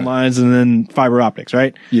telephone lines and then fiber optics,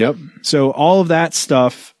 right? Yep. So all of that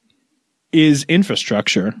stuff is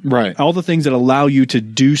infrastructure. Right. All the things that allow you to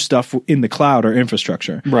do stuff in the cloud are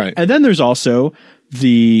infrastructure. Right. And then there's also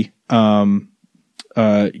the, sort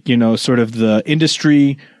of the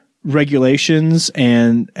industry regulations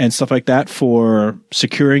and stuff like that for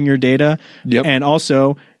securing your data. Yep. And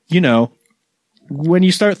also, when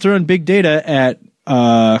you start throwing big data at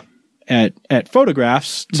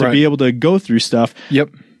photographs to Right. be able to go through stuff,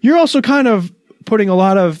 Yep. you're also kind of putting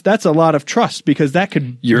that's a lot of trust, because that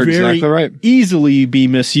could You're very exactly right. easily be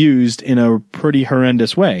misused in a pretty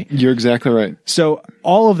horrendous way. You're exactly right. So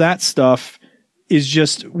all of that stuff is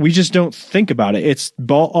we just don't think about it. It's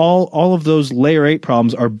all of those layer 8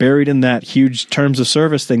 problems are buried in that huge terms of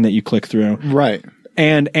service thing that you click through. Right.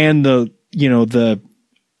 And the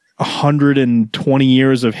 120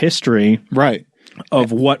 years of history Right.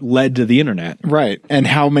 of what led to the internet. Right. And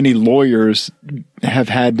how many lawyers have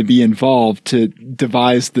had to be involved to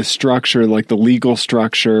devise the structure, like the legal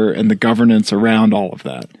structure and the governance around all of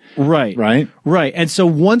that. Right. Right. Right. And so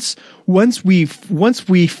once we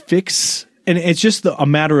fix, and it's just a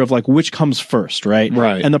matter of like which comes first, right?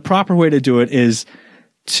 Right. And the proper way to do it is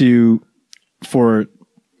for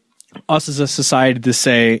us as a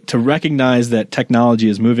society to recognize that technology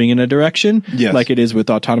is moving in a direction, Yes. like it is with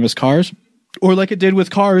autonomous cars, or like it did with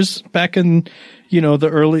cars back in,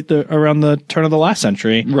 around the turn of the last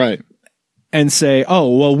century. Right. And say,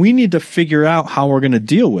 oh, well, we need to figure out how we're going to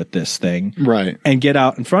deal with this thing. Right. And get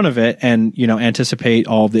out in front of it and, anticipate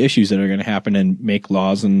all the issues that are going to happen and make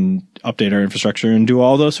laws and update our infrastructure and do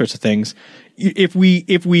all those sorts of things. If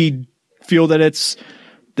we feel that it's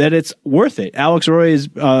worth it. Alex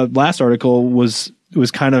Roy's last article was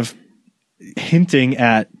kind of hinting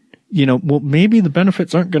at, well, maybe the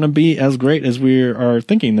benefits aren't going to be as great as we are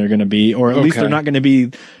thinking they're going to be, or at least they're not going to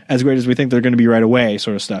be as great as we think they're going to be right away,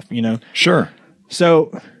 sort of stuff, Sure.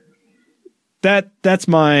 So that's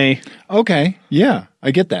my... Okay. Yeah.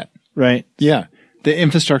 I get that. Right. Yeah. The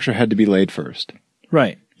infrastructure had to be laid first.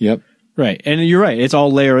 Right. Yep. Right. And you're right. It's all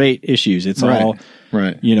layer 8 issues. It's all,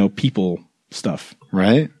 right. People stuff.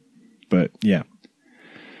 Right. But yeah.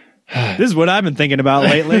 This is what I've been thinking about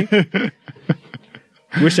lately.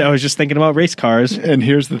 Wish I was just thinking about race cars. And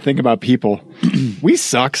here's the thing about people. We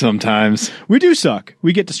suck sometimes. We do suck.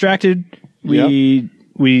 We get distracted. We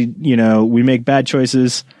make bad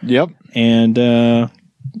choices. Yep. And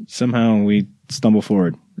somehow we stumble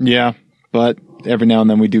forward. Yeah. But every now and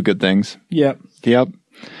then we do good things. Yep. Yep.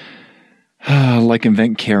 Like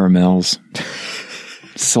invent caramels.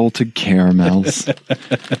 Salted caramels.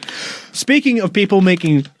 Speaking of people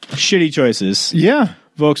making shitty choices. Yeah.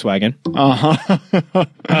 Volkswagen.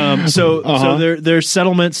 Uh-huh. So their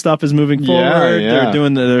settlement stuff is moving forward. Yeah. They're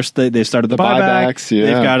doing they started the buybacks. Yeah.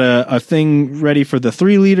 They've got a thing ready for the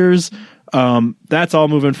 3 liters. That's all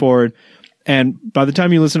moving forward. And by the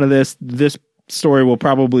time you listen to this story will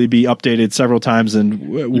probably be updated several times and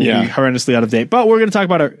will be horrendously out of date. But we're going to talk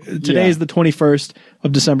about it. Today is the 21st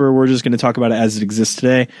of December. We're just going to talk about it as it exists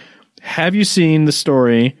today. Have you seen the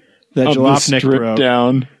story that Jalopnik wrote?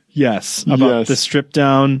 Down. Yes, about the stripped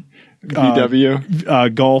down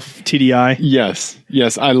VW Golf TDI.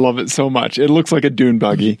 Yes, I love it so much. It looks like a dune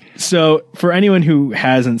buggy. So, for anyone who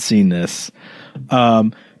hasn't seen this,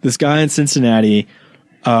 this guy in Cincinnati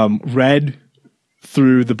read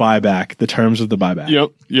through the terms of the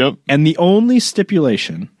buyback. Yep. And the only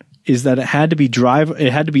stipulation is that it had to be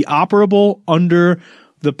operable under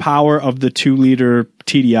the power of the 2-liter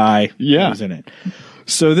TDI that was in it.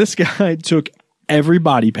 So this guy took every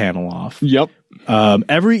body panel off. Yep.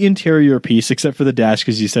 Every interior piece except for the dash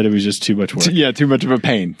because he said it was just too much work. Yeah, too much of a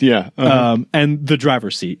pain. Yeah. Uh-huh. And the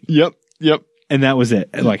driver's seat. Yep. And that was it.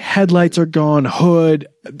 Like headlights are gone, hood,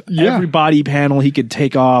 every body panel he could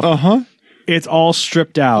take off. Uh-huh. It's all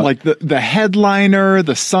stripped out. Like the headliner,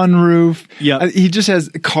 the sunroof. Yeah. He just has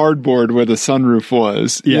cardboard where the sunroof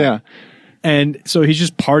was. Yeah. And so he's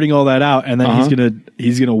just parting all that out, and then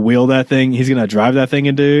he's gonna wheel that thing. He's gonna drive that thing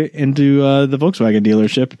into the Volkswagen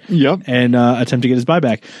dealership. Yep. And attempt to get his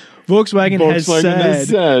buyback. Volkswagen has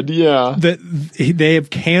said that they have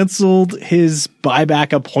canceled his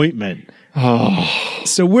buyback appointment. Oh.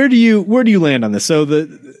 So where do you land on this? So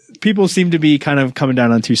the people seem to be kind of coming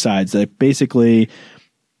down on two sides. That basically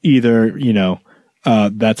either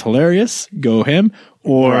that's hilarious, go him,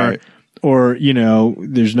 or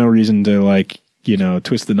there's no reason to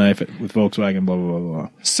twist the knife with Volkswagen, blah blah blah blah.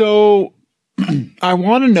 So I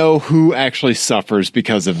want to know who actually suffers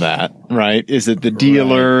because of that, right? Is it the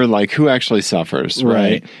dealer? Like, who actually suffers,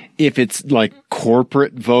 right? If it's like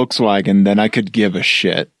corporate Volkswagen, then I could give a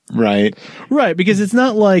shit, right? Right, because it's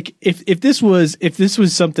not like if this was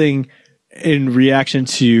something in reaction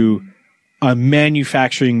to a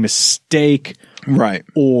manufacturing mistake, right,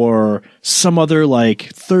 or some other like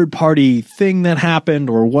third party thing that happened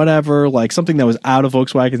or whatever, like something that was out of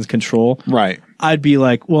Volkswagen's control, right, I'd be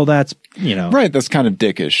like, well, that's right, that's kind of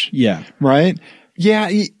dickish, yeah, right, yeah.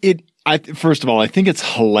 First of all, I think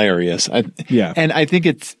it's hilarious, and I think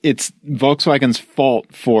it's Volkswagen's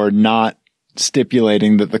fault for not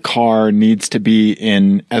stipulating that the car needs to be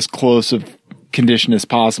in as close of condition as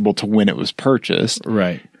possible to when it was purchased.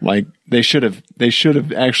 Right. Like they should have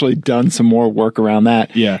actually done some more work around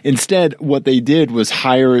that. Yeah. Instead, what they did was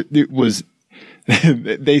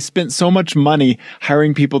they spent so much money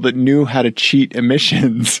hiring people that knew how to cheat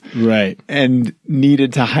emissions. Right. And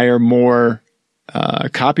needed to hire more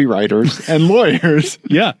copywriters and lawyers.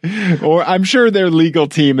 Yeah. Or I'm sure their legal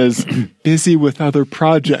team is busy with other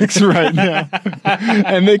projects right now.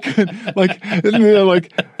 And they could they're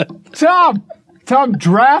like, Tom,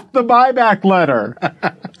 draft the buyback letter.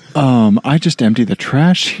 I just empty the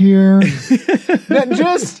trash here. It's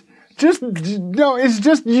just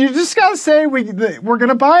you just gotta say we're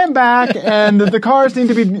gonna buy them back, and the cars need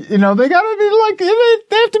to be, they gotta be like,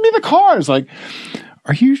 they have to be the cars. Like,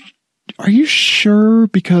 are you sure?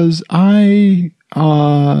 Because I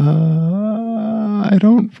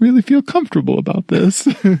don't really feel comfortable about this.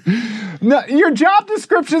 No, your job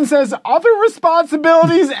description says other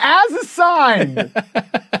responsibilities as assigned.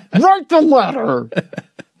 Write the letter.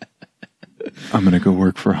 I'm going to go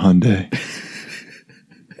work for Hyundai.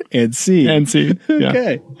 And see. Yeah.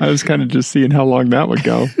 Okay. I was kind of just seeing how long that would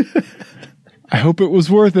go. I hope it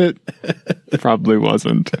was worth it. Probably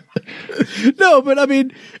wasn't. No, but I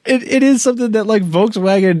mean, it is something that like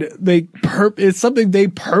Volkswagen, it's something they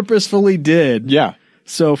purposefully did. Yeah.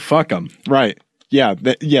 So fuck them. Right. Yeah.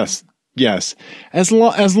 Yes. As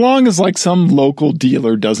long as like some local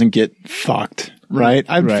dealer doesn't get fucked, right?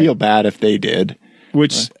 I'd feel bad if they did.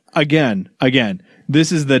 Which again,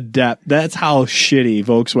 this is the depth. That's how shitty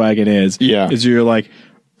Volkswagen is. Yeah. Is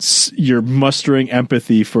you're mustering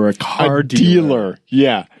empathy for a car dealer.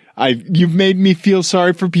 Yeah. You've made me feel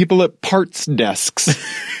sorry for people at parts desks.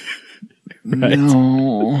 Right.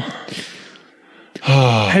 No.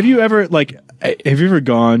 Have you ever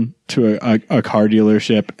gone to a car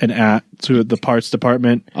dealership and to the parts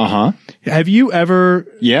department? Uh-huh. Have you ever?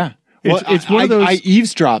 Yeah. It's one of those. I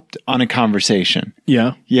eavesdropped on a conversation.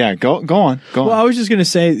 Yeah. Yeah. Go on. Well, I was just going to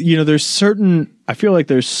say, I feel like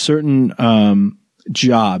there's certain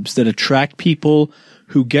jobs that attract people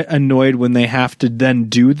who get annoyed when they have to then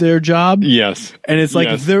do their job. Yes. And it's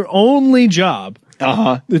like their only job.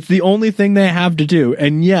 Uh-huh. It's the only thing they have to do.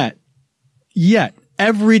 And yet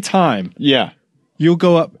every time. Yeah. You'll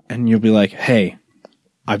go up and you'll be like, hey,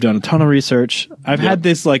 I've done a ton of research. I've had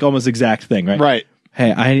this like almost exact thing, right? Right.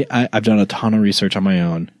 Hey, I've done a ton of research on my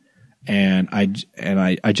own, and I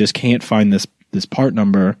just can't find this part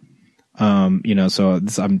number. So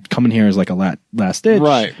I'm coming here as like a last ditch.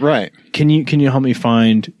 Right. Can you help me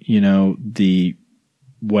find, the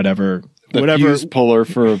whatever fuse puller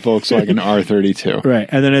for a Volkswagen R32. Right.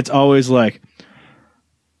 And then it's always like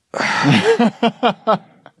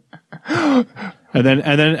and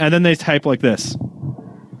then they type like this.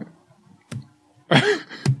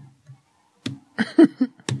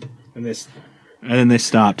 and then they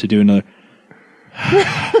stop to do another.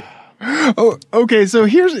 Oh, okay. So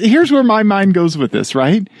here's where my mind goes with this,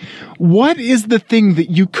 right? What is the thing that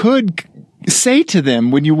you could say to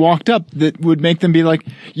them when you walked up that would make them be like,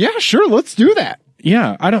 yeah, sure, let's do that?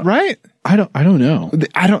 Yeah, I don't know.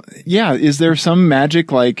 Yeah. Is there some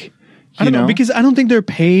magic, like, I don't know, because I don't think they're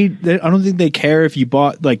paid. I don't think they care if you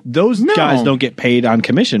bought, like, those guys don't get paid on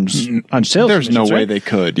commissions, on sales. There's commissions, no way right? they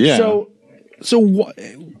could. Yeah. So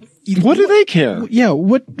what do they care? Yeah,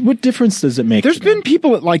 what difference does it make? There's been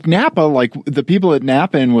people at like Napa, like the people at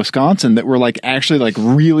Napa in Wisconsin that were like actually like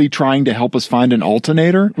really trying to help us find an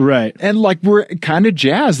alternator. Right. And like we're kind of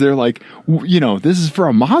jazzed. They're like, this is for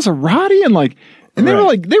a Maserati, and like, and they were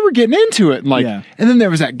like, they were getting into it. And like, and then there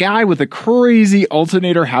was that guy with the crazy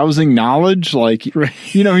alternator housing knowledge. Like,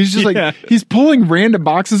 he's just like, he's pulling random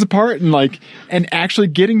boxes apart and like, and actually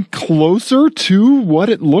getting closer to what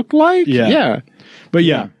it looked like. Yeah. But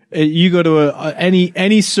you go to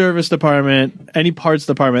any service department, any parts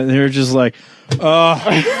department, and they're just like,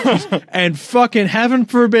 and fucking heaven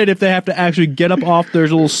forbid if they have to actually get up off their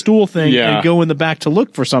little stool thing and go in the back to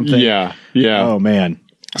look for something. Yeah. Oh man.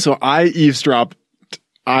 So I eavesdropped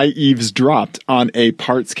on a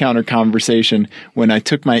parts counter conversation when I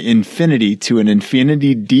took my Infiniti to an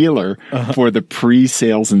Infiniti dealer for the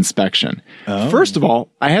pre-sales inspection. First of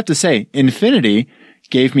all, I have to say, Infiniti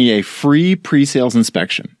gave me a free pre-sales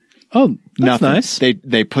inspection. Oh, that's nice.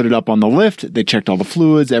 They put it up on the lift. They checked all the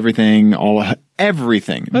fluids, everything.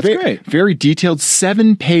 That's great. Very detailed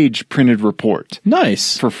 7-page printed report.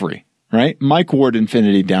 Nice. For free. Right? Mike Ward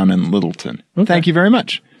Infiniti down in Littleton. Okay. Thank you very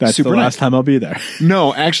much. That's super the last time I'll be there.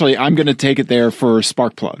 No, actually, I'm going to take it there for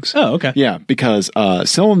spark plugs. Oh, okay. Yeah, because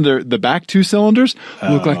the back 2 cylinders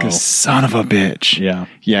look like a son of a bitch. Yeah.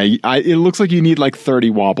 Yeah, it looks like you need like 30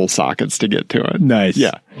 wobble sockets to get to it. Nice.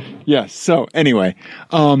 Yeah. Yeah. So anyway,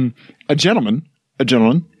 a gentleman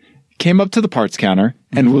came up to the parts counter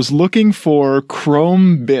and was looking for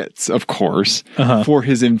chrome bits, of course, for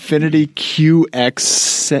his Infiniti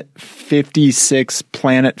QX56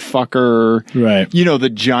 Planet Fucker. Right.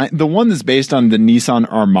 The one that's based on the Nissan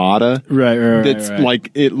Armada. Right. That's like,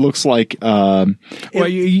 it looks like, are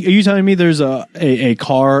you telling me there's a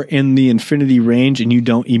car in the Infiniti range and you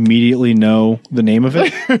don't immediately know the name of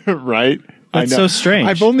it? Right. That's so strange.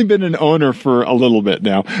 I've only been an owner for a little bit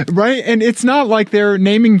now, right? And it's not like their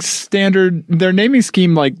naming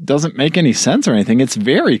scheme like doesn't make any sense or anything. It's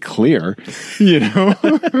very clear,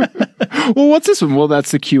 Well, what's this one? Well,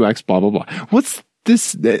 that's the QX, blah, blah, blah. What's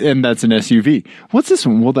this? And that's an SUV. What's this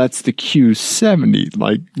one? Well, that's the Q70.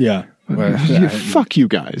 Like, fuck you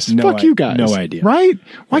guys. You guys. No idea. Right?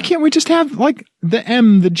 Why can't we just have like the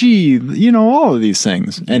M, the G, all of these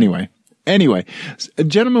things? Anyway, a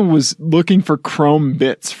gentleman was looking for chrome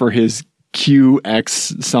bits for his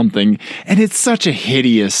QX something, and it's such a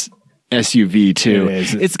hideous SUV too.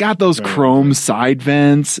 It's got those chrome side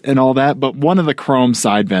vents and all that, but one of the chrome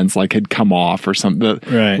side vents like had come off or something, the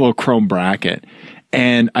little chrome bracket.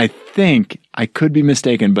 And I think, I could be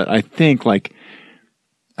mistaken, but I think like,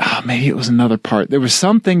 maybe it was another part. There was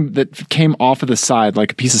something that came off of the side,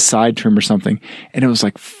 like a piece of side trim or something, and it was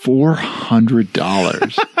like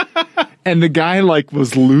 $400. And the guy like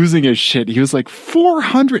was losing his shit. He was like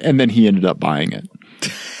 $400, and then he ended up buying it.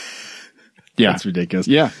 Yeah. That's ridiculous.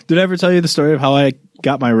 Yeah. Did I ever tell you the story of how I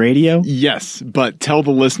got my radio? Yes, but tell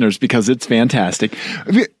the listeners because it's fantastic.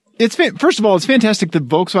 First of all, it's fantastic that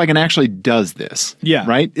Volkswagen actually does this. Yeah.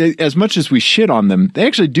 Right? As much as we shit on them, they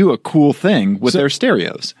actually do a cool thing with their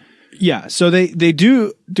stereos. Yeah. So they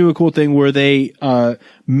do a cool thing where they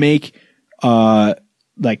make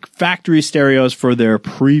like factory stereos for their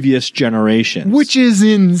previous generations. Which is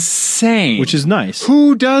insane. Which is nice.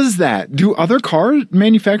 Who does that? Do other car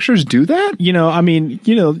manufacturers do that?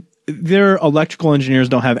 Their electrical engineers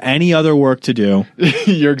don't have any other work to do.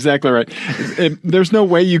 You're exactly right. There's no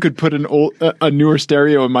way you could put a newer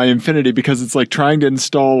stereo in my Infiniti because it's like trying to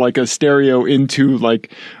install like a stereo into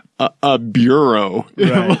like a bureau,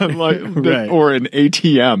 right. Or an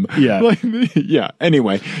ATM. Yeah.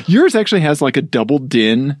 Anyway, yours actually has like a double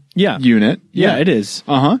DIN unit. Yeah, it is.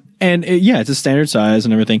 And it's a standard size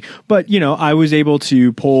and everything. But, I was able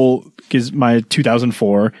to pull, because my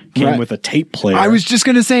 2004 came with a tape player. I was just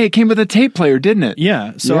going to say it came with a tape player, didn't it?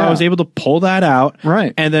 Yeah. So I was able to pull that out.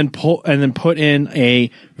 Right. And then put in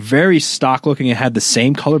a very stock looking, it had the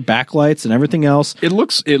same color backlights and everything else. It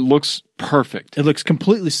looks perfect. It looks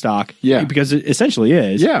completely stock. Yeah. Because it essentially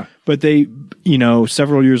is. Yeah. But they,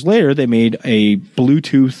 several years later, they made a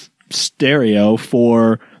Bluetooth stereo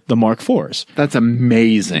for the Mark IVs. That's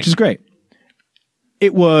amazing. Which is great.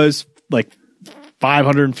 It was like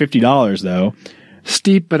 $550 though.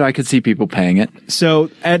 Steep, but I could see people paying it.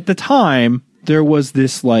 So at the time, there was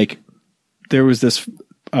this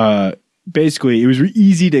basically it was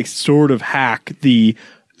easy to sort of hack the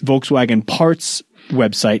Volkswagen parts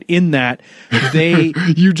website in that they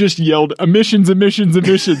you just yelled emissions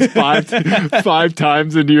five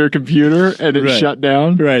times into your computer and it shut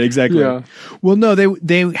down. Right, exactly. Yeah. Well, no,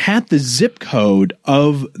 they had the zip code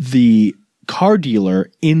of the car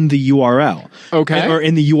dealer in the URL. Okay. Or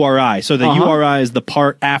in the URI. So the URI is the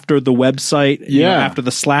part after the website, after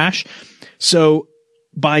the slash. So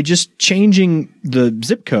by just changing the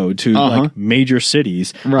zip code to like major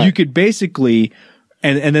cities, you could basically,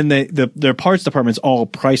 and then their parts department's all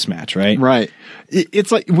price match, right? Right.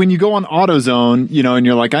 It's like when you go on AutoZone, and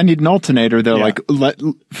you're like, I need an alternator. They're like,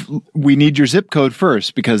 we need your zip code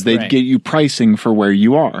first because they get you pricing for where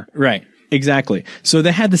you are. Right. Exactly. So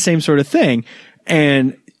they had the same sort of thing.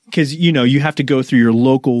 And because, you have to go through your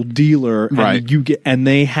local dealer and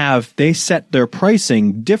they set their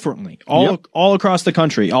pricing differently all across the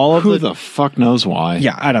country. Who the fuck knows why?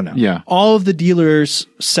 Yeah, I don't know. Yeah. All of the dealers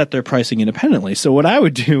set their pricing independently. So what I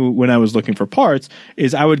would do when I was looking for parts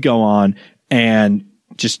is I would go on and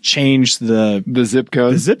just change the zip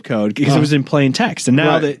code. The zip code because it was in plain text. And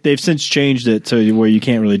now they've since changed it to where you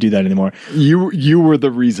can't really do that anymore. You were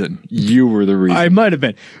the reason. I might have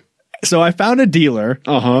been. So I found a dealer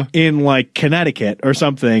in like Connecticut or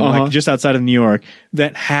something, like just outside of New York,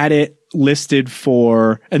 that had it listed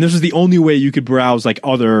for, and this was the only way you could browse like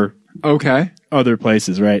other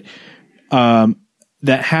places, right? That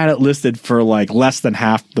had it listed for like less than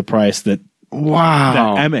half the price that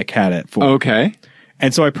Emic had it for. Okay.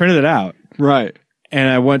 And so I printed it out. Right. And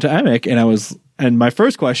I went to Emic and my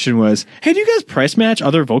first question was, hey, do you guys price match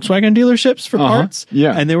other Volkswagen dealerships for parts?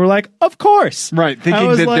 Yeah. And they were like, of course. Right.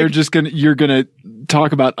 Thinking that they're just you're going to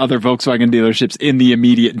talk about other Volkswagen dealerships in the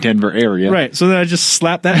immediate Denver area. Right. So then I just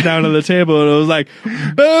slapped that down on the table and it was like,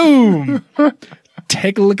 boom.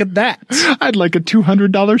 Take a look at that. I'd like a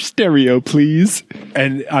 $200 stereo, please.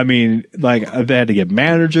 And I mean, like they had to get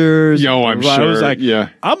managers. I'm sure. I was like,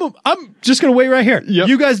 I'm just gonna wait right here. Yep.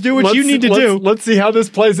 You guys do what you need to do. Let's see how this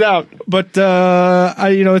plays out. But it's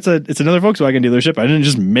another Volkswagen delership. I didn't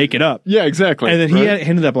just make it up. Yeah, exactly. And then he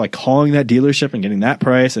ended up like calling that dealership and getting that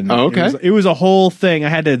price. And it was a whole thing. I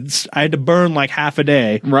had to burn like half a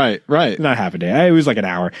day. Right. Not half a day. It was like an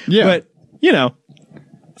hour. Yeah. But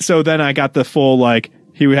so then I got the full, like,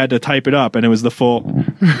 he had to type it up, and it was the full.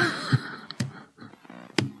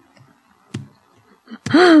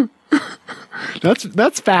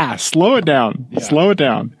 That's fast. Slow it down. Yeah. Slow it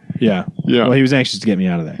down. Yeah. Well, he was anxious to get me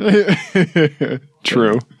out of there.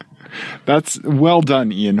 True. That's well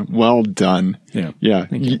done, Ian. Well done. Yeah. Yeah.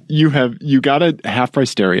 You got a half price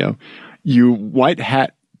stereo. You white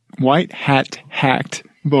hat hacked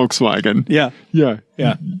Volkswagen. Yeah. Yeah.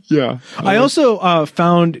 Yeah. Yeah. I also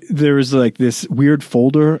found there was like this weird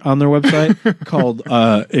folder on their website called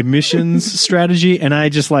emissions strategy. And I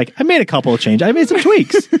made a couple of changes. I made some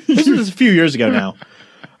tweaks. This was a few years ago now.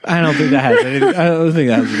 I don't think that has anything. I don't think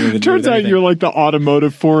that has anything to do Turns with out anything. you're like the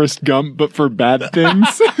automotive Forrest Gump, but for bad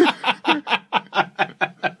things.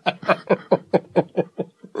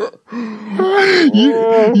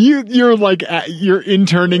 You're like you're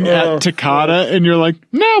interning at Takata, and you're like,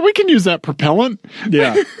 no, we can use that propellant.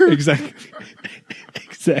 Yeah, exactly.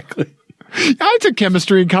 Exactly. I took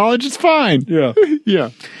chemistry in college. It's fine. Yeah, yeah.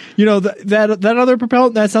 That other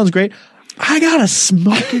propellant that sounds great. I got a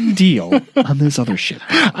smoking deal on this other shit.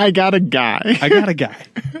 I got a guy.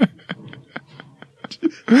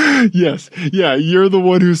 Yes. Yeah. You're the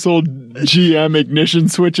one who sold GM ignition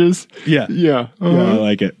switches. Yeah. Yeah. Yeah, I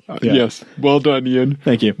like it. Yeah. Yes. Well done, Ian.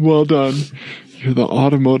 Thank you. Well done. You're the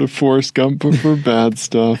automotive Forrest Gump, but for bad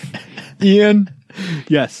stuff. Ian.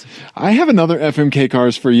 Yes. I have another FMK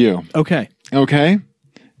Cars for you. Okay. Okay.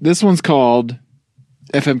 This one's called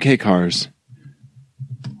FMK Cars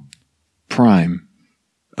Prime.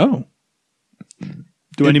 Oh.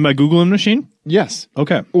 Do I need my Googling machine? Yes.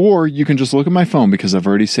 Okay. Or you can just look at my phone because I've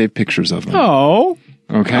already saved pictures of them. Oh.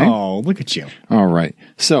 Okay. Oh, look at you. All right.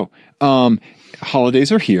 So,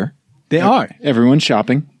 holidays are here. They are. Everyone's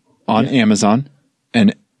shopping on Amazon,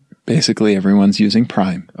 and basically everyone's using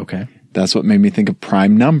Prime. Okay. That's what made me think of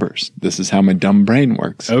prime numbers. This is how my dumb brain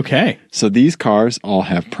works. Okay. So these cars all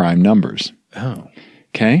have prime numbers. Oh.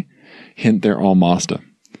 Okay. Hint, they're all Mazda.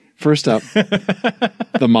 First up,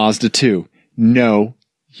 the Mazda 2. No,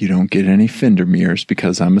 you don't get any fender mirrors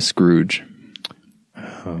because I'm a Scrooge.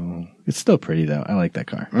 Oh. It's still pretty, though. I like that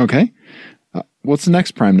car. Okay. What's the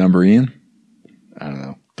next prime number, Ian? I don't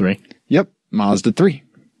know. 3? Yep. Mazda 3.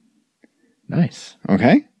 Nice.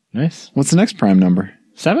 Okay. Nice. What's the next prime number?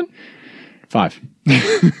 7? 5.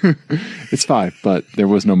 It's 5, but there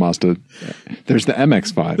was no Mazda. There's the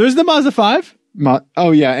MX-5. There's the Mazda 5?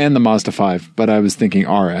 Oh, yeah, and the Mazda 5, but I was thinking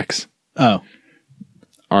RX. Oh.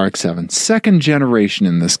 RX-7. Second generation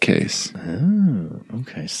in this case. Oh,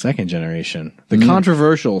 okay. Second generation. The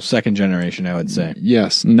controversial second generation, I would say.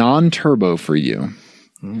 Yes. Non-turbo for you.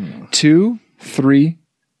 2, 3,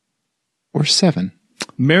 or 7.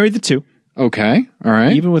 Marry the 2. Okay. All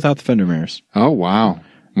right. even without the fender mirrors. Oh, wow.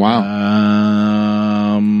 Wow.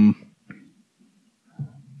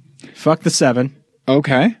 Fuck the 7.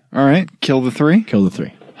 Okay. All right. Kill the 3. Kill the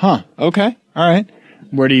 3. Huh. Okay. All right.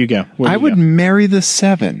 Where do you go? I would marry the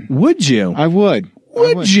 7. Would you? I would.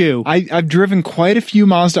 Would you? I've driven quite a few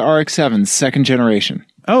Mazda RX-7s, second generation.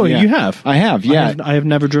 Oh, Yeah. you have? I have, yeah. I have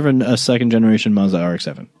never driven a second generation Mazda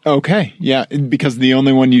RX-7. Okay, yeah, because the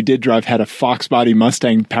only one you did drive had a Fox body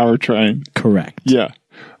Mustang powertrain. Correct. Yeah.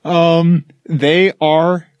 They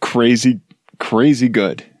are crazy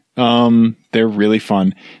good. They're really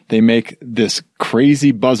fun. They make this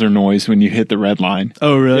crazy buzzer noise when you hit the red line.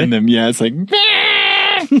 Oh, really? In them, yeah, it's like,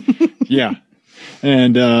 yeah.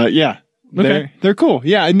 And, yeah. Okay. They're cool.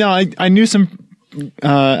 Yeah, no, I knew some,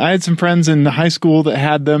 I had some friends in high school that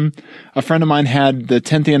had them. A friend of mine had the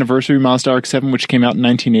 10th anniversary Mazda RX-7, which came out in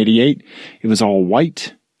 1988. It was all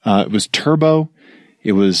white. It was turbo.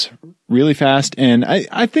 It was really fast. And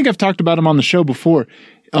I think I've talked about him on the show before.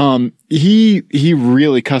 He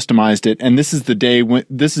really customized it. And this is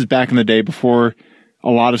back in the day before a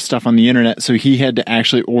lot of stuff on the internet. So he had to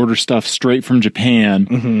actually order stuff straight from Japan.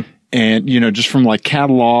 Mm-hmm. And, just from like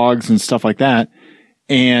catalogs and stuff like that.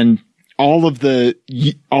 And all of the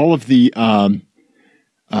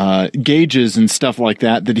gauges and stuff like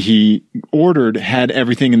that he ordered had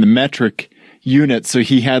everything in the metric unit. So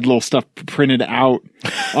he had little stuff printed out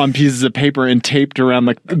on pieces of paper and taped around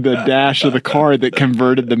the dash of the car that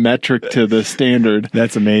converted the metric to the standard.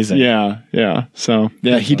 That's amazing. Yeah. Yeah. So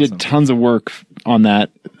yeah, he did tons of work on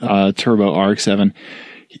that, turbo RX-7.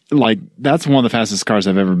 Like, that's one of the fastest cars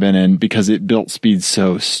I've ever been in because it built speed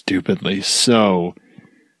so stupidly.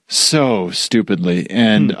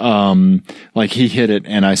 And, like, he hit it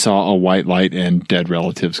and I saw a white light and dead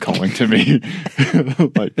relatives calling to me.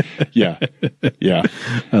 Like, yeah.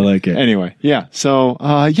 I like it. Anyway, yeah. So,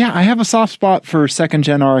 yeah, I have a soft spot for second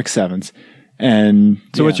gen RX-7s. And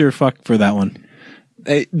so what's your fuck for that one?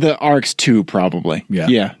 The RX-2 probably. Yeah.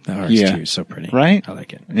 Yeah. The RX-2 is so pretty. Right? I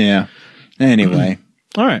like it. Yeah. Anyway.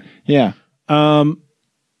 All right. Yeah.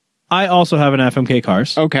 I also have an FMK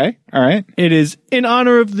Cars. Okay. All right. It is in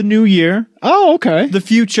honor of the new year. Oh, okay. The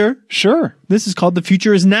future. Sure. This is called The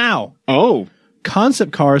Future Is Now. Oh.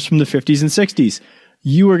 Concept cars from the 50s and 60s.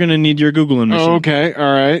 You are going to need your Googling machine. Okay.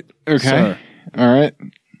 All right. Okay. Sir. All right.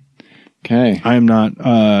 Okay. I am not.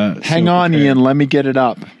 Hang on, Ian. Let me get it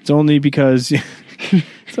up. It's only because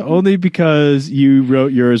you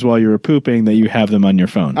wrote yours while you were pooping that you have them on your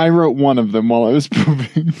phone. I wrote one of them while I was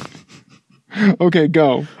pooping. Okay,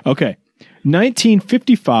 go. Okay.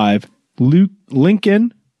 1955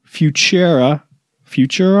 Lincoln Futura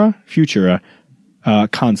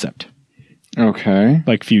concept. Okay.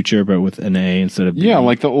 Like future, but with an A instead of B. Yeah,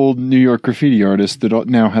 like the old New York graffiti artist that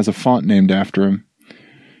now has a font named after him.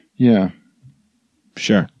 Yeah.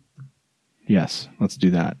 Sure. Yes, let's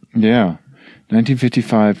do that. Yeah.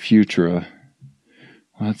 1955 Futura.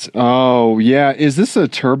 Oh, yeah. Is this a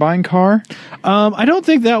turbine car? I don't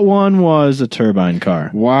think that one was a turbine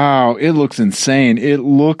car. Wow. It looks insane. It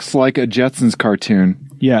looks like a Jetsons cartoon.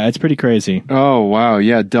 Yeah, it's pretty crazy. Oh, wow.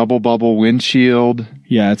 Yeah. Double bubble windshield.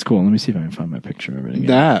 Yeah, it's cool. Let me see if I can find my picture of it again.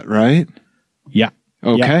 That, right? Yeah.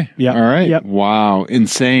 Okay. Yeah. All right. Yep. Wow.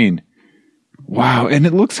 Insane. Wow. And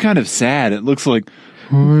it looks kind of sad. It looks like,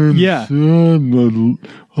 yeah.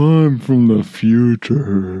 I'm from the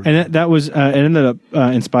future. And that was, it ended up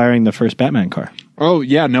inspiring the first Batman car. Oh,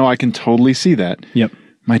 yeah. No, I can totally see that. Yep.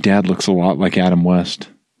 My dad looks a lot like Adam West.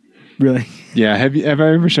 Really? Yeah. Have I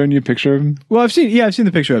ever shown you a picture of him? Well, I've seen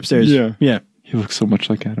the picture upstairs. Yeah. Yeah. He looks so much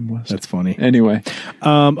like Adam West. That's funny. Anyway.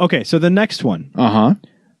 Okay. So the next one.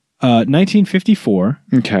 1954.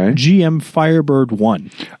 Okay. GM Firebird 1.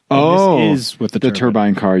 And oh. This is with the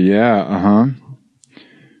turbine car. Yeah.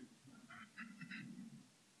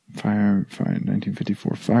 Fire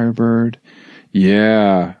 1954 Firebird.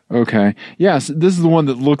 Yeah. Okay. Yes, this is the one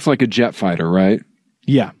that looks like a jet fighter, right?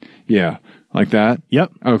 Yeah. Yeah. Like that?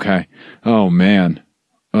 Yep. Okay. Oh man.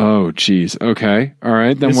 Oh geez. Okay. All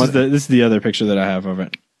right. Then this is the other picture that I have of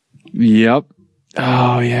it. Yep.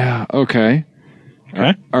 Oh yeah. Okay.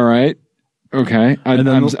 Okay. All right. Okay.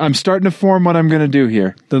 I'm starting to form what I'm going to do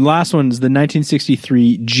here. The last one is the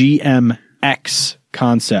 1963 GMX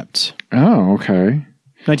concept. Oh, okay.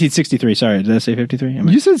 1963, sorry. Did I say 53?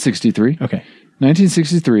 You said 63. Okay.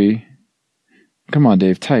 1963. Come on,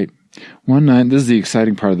 Dave, type. This is the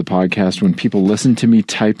exciting part of the podcast when people listen to me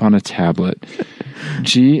type on a tablet.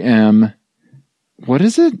 GM. What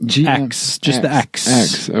is it? X. Just the X.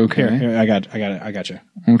 X. Okay. Here, I got you.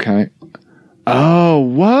 Okay. Oh,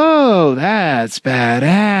 whoa, that's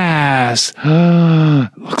badass.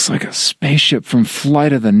 Looks like a spaceship from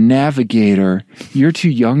Flight of the Navigator. You're too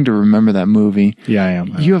young to remember that movie. Yeah, I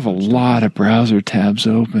am. You have a lot of browser tabs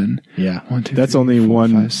open. Yeah. 1, 2, That's 3, only 4,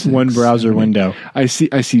 one 5, 6, one browser 7, 8. window. I see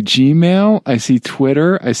Gmail, I see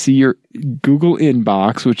Twitter, I see your Google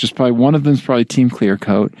inbox, which is probably one of them is probably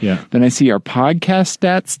TeamClearCoat. Yeah. Then I see our podcast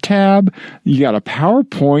stats tab. You got a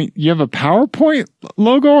PowerPoint. You have a PowerPoint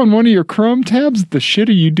logo on one of your Chrome tabs. The shit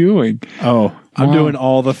are you doing? Oh, I'm Wow. doing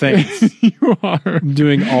all the things. You are. I'm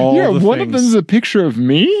doing all Yeah, the one things. of them is a picture of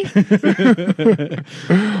me.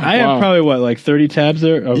 I have probably like 30 tabs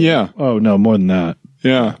there. Oh, Yeah. Oh no, more than that.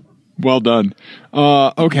 Yeah. Well done.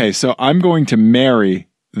 Okay, so I'm going to marry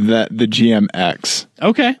the GMX.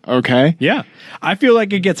 Okay. Okay. Yeah. I feel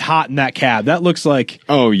like it gets hot in that cab. That looks like.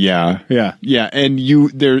 Oh yeah. Yeah. Yeah, and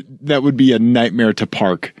that would be a nightmare to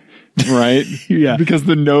park, right? Yeah. Because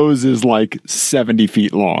the nose is like 70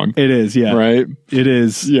 feet long. It is. Yeah. Right? It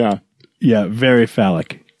is. Yeah. Yeah. Very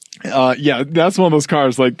phallic. Yeah, that's one of those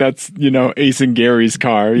cars, like that's, Ace and Gary's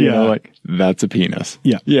car, you know, like that's a penis.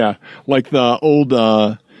 Yeah. Yeah. Like the old,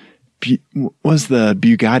 was the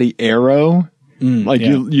Bugatti Arrow? Like yeah.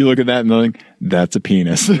 you look at that and they're like, that's a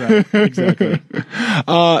penis. Right. Exactly.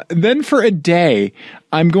 Then for a day,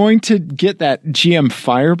 I'm going to get that GM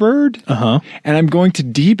Firebird and I'm going to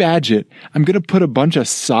debadge it. I'm going to put a bunch of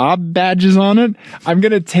Saab badges on it. I'm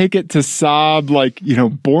going to take it to Saab, like,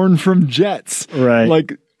 born from jets. Right.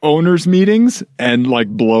 Like owners meetings and like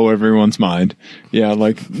blow everyone's mind. Yeah.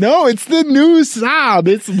 Like, no, it's the new Saab.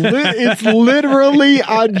 It's literally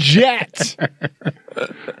a jet.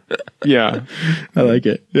 Yeah. I like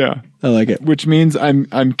it. Yeah. I like it. Which means I'm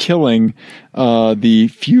killing the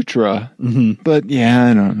Futura. But yeah,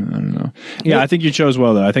 I don't know. Yeah, I think you chose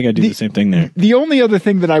well though. I think I do the same thing there. The only other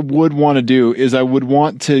thing that I would want to do is I would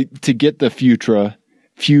want to get the Futura.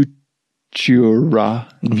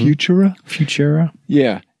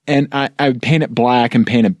 Yeah. And I would paint it black and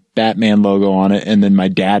paint a Batman logo on it, and then my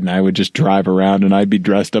dad and I would just drive around and I'd be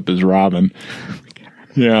dressed up as Robin.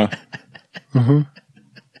 Yeah.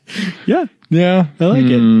 Yeah. Yeah. I like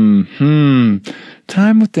it.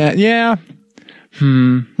 Time with that. Yeah.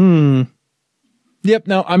 Yep.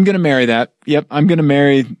 No, I'm going to marry that. Yep. I'm going to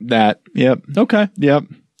marry that. Yep. Okay. Yep.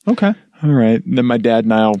 Okay. All right. And then my dad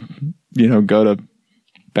and I'll, go to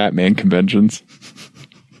Batman conventions.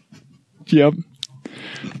 Yep.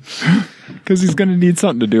 Because he's going to need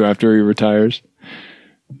something to do after he retires.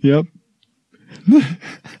 Yep.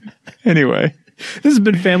 Anyway. This has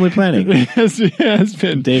been family planning. It's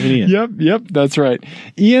been Dave and Ian. Yep. That's right.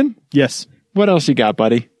 Ian? Yes. What else you got,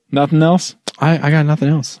 buddy? Nothing else? I got nothing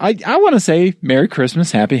else. I want to say Merry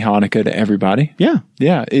Christmas, Happy Hanukkah to everybody. Yeah.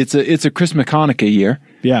 Yeah. It's a Christmas Hanukkah year.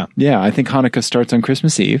 Yeah. Yeah. I think Hanukkah starts on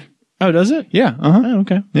Christmas Eve. Oh, does it? Yeah. Oh,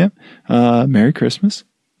 okay. Yeah. Merry Christmas.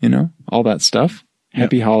 All that stuff.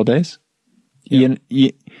 Happy holidays. Yep.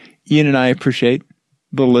 Ian and I appreciate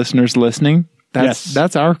the listeners listening.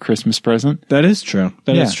 That's our Christmas present. That is true.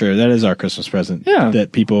 That is Yeah. true. That is our Christmas present. Yeah.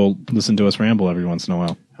 That people listen to us ramble every once in a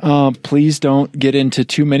while. Please don't get into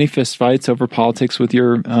too many fistfights over politics with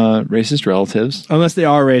your racist relatives. Unless they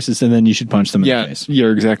are racist, and then you should punch them in the face.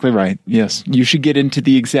 You're exactly right. Yes. You should get into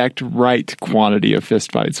the exact right quantity of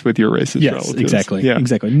fistfights with your racist Yes, relatives. exactly. Yeah.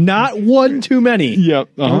 Exactly. Not one too many. Yep.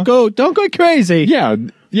 Don't go crazy. Yeah.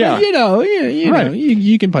 Yeah. But, Right.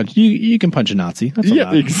 you can punch. You can punch a Nazi. That's Yeah,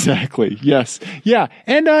 allowed. exactly. Yes. Yeah.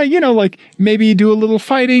 And, like maybe do a little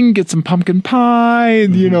fighting, get some pumpkin pie,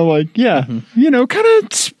 kind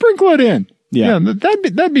of sprinkle it in. Yeah.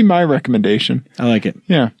 That'd be my recommendation. I like it.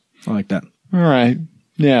 Yeah. I like that. All right.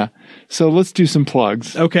 Yeah. So let's do some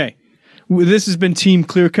plugs. Okay. This has been Team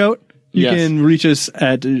Clearcoat. You Yes. can reach us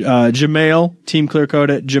at Gmail,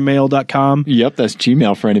 teamclearcoat@gmail.com. Yep. That's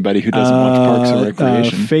Gmail for anybody who doesn't watch Parks and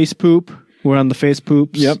Recreation. Face Poop. We're on the Face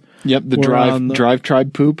Poops. Yep. The We're on Drive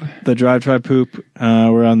Tribe Poop. The Drive Tribe Poop.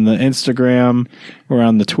 We're on the Instagram. We're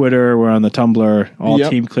on the Twitter. We're on the Tumblr. All Yep.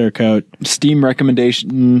 Team Clearcoat. Steam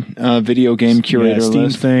recommendation video game curator Steam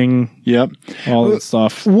list. thing. Yep. All that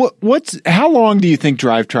stuff. How long do you think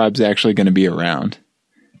Drive Tribe's actually going to be around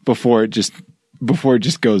before it just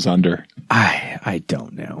goes under? I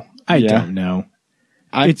don't know. I Yeah. don't know.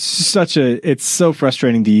 It's so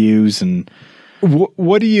frustrating to use. And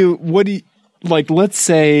what do you like? Let's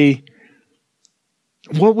say,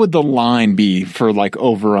 what would the line be for like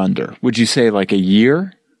over under? Would you say like a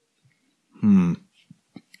year?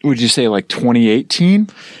 Would you say like 2018?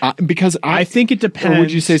 Because I think it depends. Or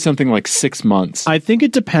would you say something like 6 months? I think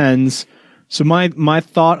it depends. So my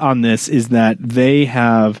thought on this is that they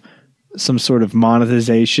have some sort of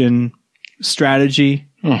monetization strategy.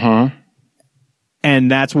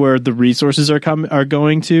 and that's where the resources are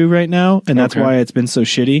going to right now, and that's why it's been so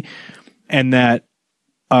shitty. And that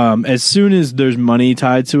as soon as there's money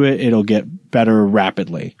tied to it, it'll get better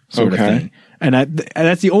rapidly, sort of thing. And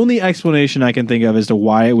that's the only explanation I can think of as to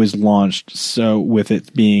why it was launched. So with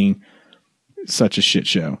it being such a shit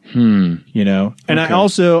show, you know. And I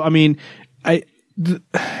also, I mean, the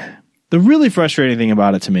really frustrating thing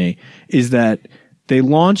about it to me is that they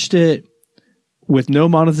launched it with no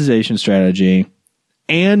monetization strategy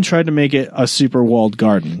and tried to make it a super walled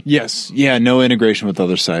garden. Yes. Yeah. No integration with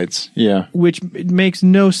other sites. Yeah. Which makes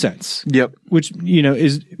no sense. Yep. Which, you know,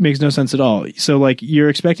 makes no sense at all. So like you're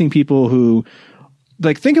expecting people who,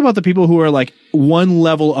 like, think about the people who are like one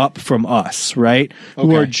level up from us, right?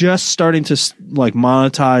 Who are just starting to like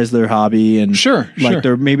monetize their hobby and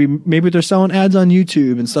they're maybe they're selling ads on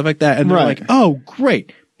YouTube and stuff like that. And they're like, oh,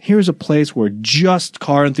 great. Here's a place where just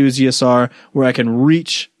car enthusiasts are, where I can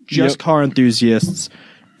reach just car enthusiasts.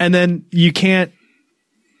 And then you can't,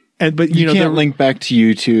 but you know, can't link back to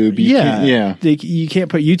YouTube. You can't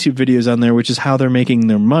put YouTube videos on there, which is how they're making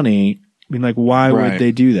their money. I mean, like, why would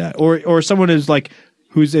they do that? Or someone is like,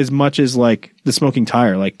 who's as much as like the Smoking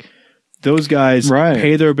Tire, like those guys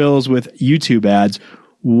pay their bills with YouTube ads.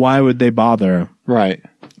 Why would they bother?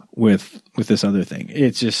 With this other thing?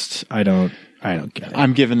 It's just, I don't get it.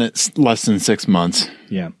 I'm giving it less than 6 months.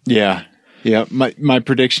 Yeah. My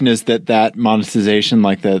prediction is that monetization,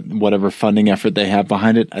 like whatever funding effort they have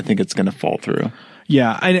behind it, I think it's going to fall through.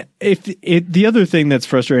 Yeah, and the other thing that's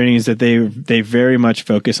frustrating is that they very much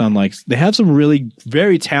focus on, like, they have some really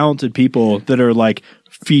very talented people that are like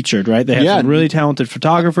featured, right? They have some really talented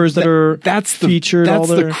photographers that are featured. That's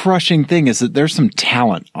the crushing thing, is that there's some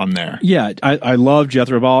talent on there. Yeah, I love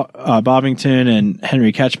Jethro Bovington and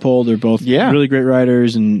Henry Catchpole. They're both really great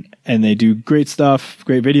writers, and they do great stuff,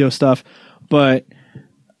 great video stuff. But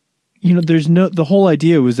you know, the whole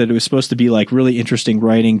idea was that it was supposed to be like really interesting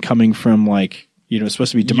writing coming from, like, you know, it's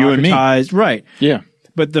supposed to be democratized, right? Yeah.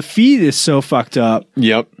 But the feed is so fucked up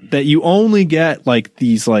that you only get like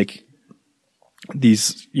these,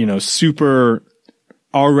 you know, super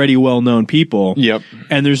already well-known people.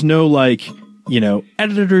 And there's no, like, you know,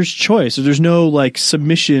 editor's choice, or there's no like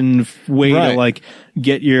submission way to like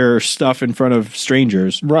get your stuff in front of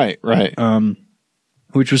strangers. Right.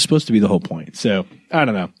 Which was supposed to be the whole point. So I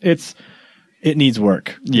don't know. It needs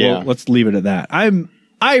work. Yeah. Well, let's leave it at that.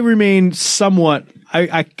 I remain somewhat,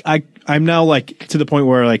 I'm now like to the point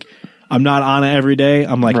where, like, I'm not on it every day.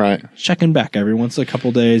 I'm like checking back every once in a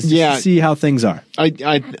couple days to see how things are.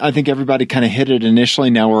 I think everybody kind of hit it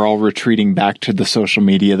initially. Now we're all retreating back to the social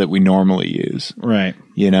media that we normally use. Right.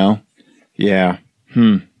 You know? Yeah.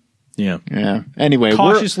 Yeah. Anyway,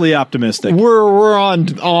 cautiously optimistic. We're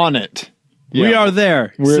on it. Yeah. We are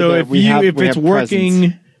there. So if it's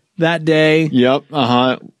working that day. Yep.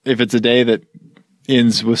 If it's a day that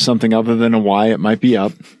ends with something other than a Y, it might be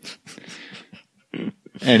up.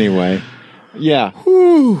 Anyway. Yeah.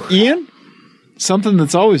 Whew. Ian, something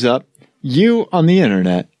that's always up. You on the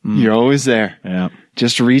internet. You're always there. Yeah.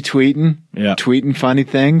 Just retweeting. Yeah. Tweeting funny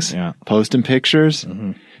things. Yeah. Posting pictures.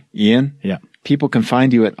 Ian. Yeah. People can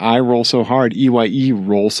find you at I Roll So Hard. EYE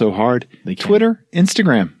Roll So Hard. They can. Twitter,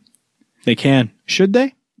 Instagram. They can. Should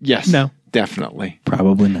they? Yes. No. Definitely.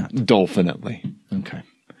 Probably not. Dolphinately. Okay.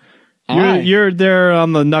 You're there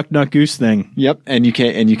on the Nuck Goose thing. Yep. And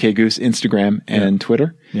UK Goose Instagram and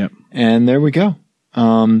Twitter. Yep. And there we go.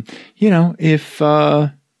 You know, if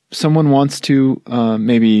someone wants to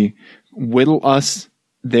maybe whittle us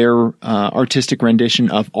their artistic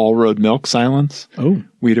rendition of All Road Milk Silence,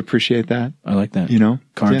 we'd appreciate that. I like that. You know,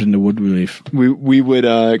 carved into wood relief. We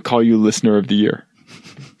would call you Listener of the Year.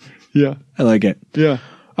 Yeah. I like it. Yeah.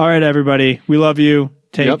 All right, everybody. We love you.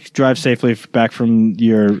 Drive safely back from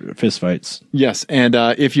your fistfights. Yes. And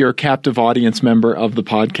if you're a captive audience member of the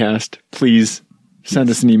podcast, please send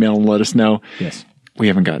us an email and let us know. Yes. We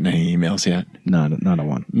haven't gotten any emails yet. Not a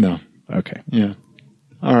one. No. Okay. Yeah.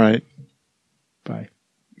 All right. Bye.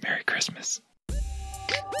 Merry Christmas.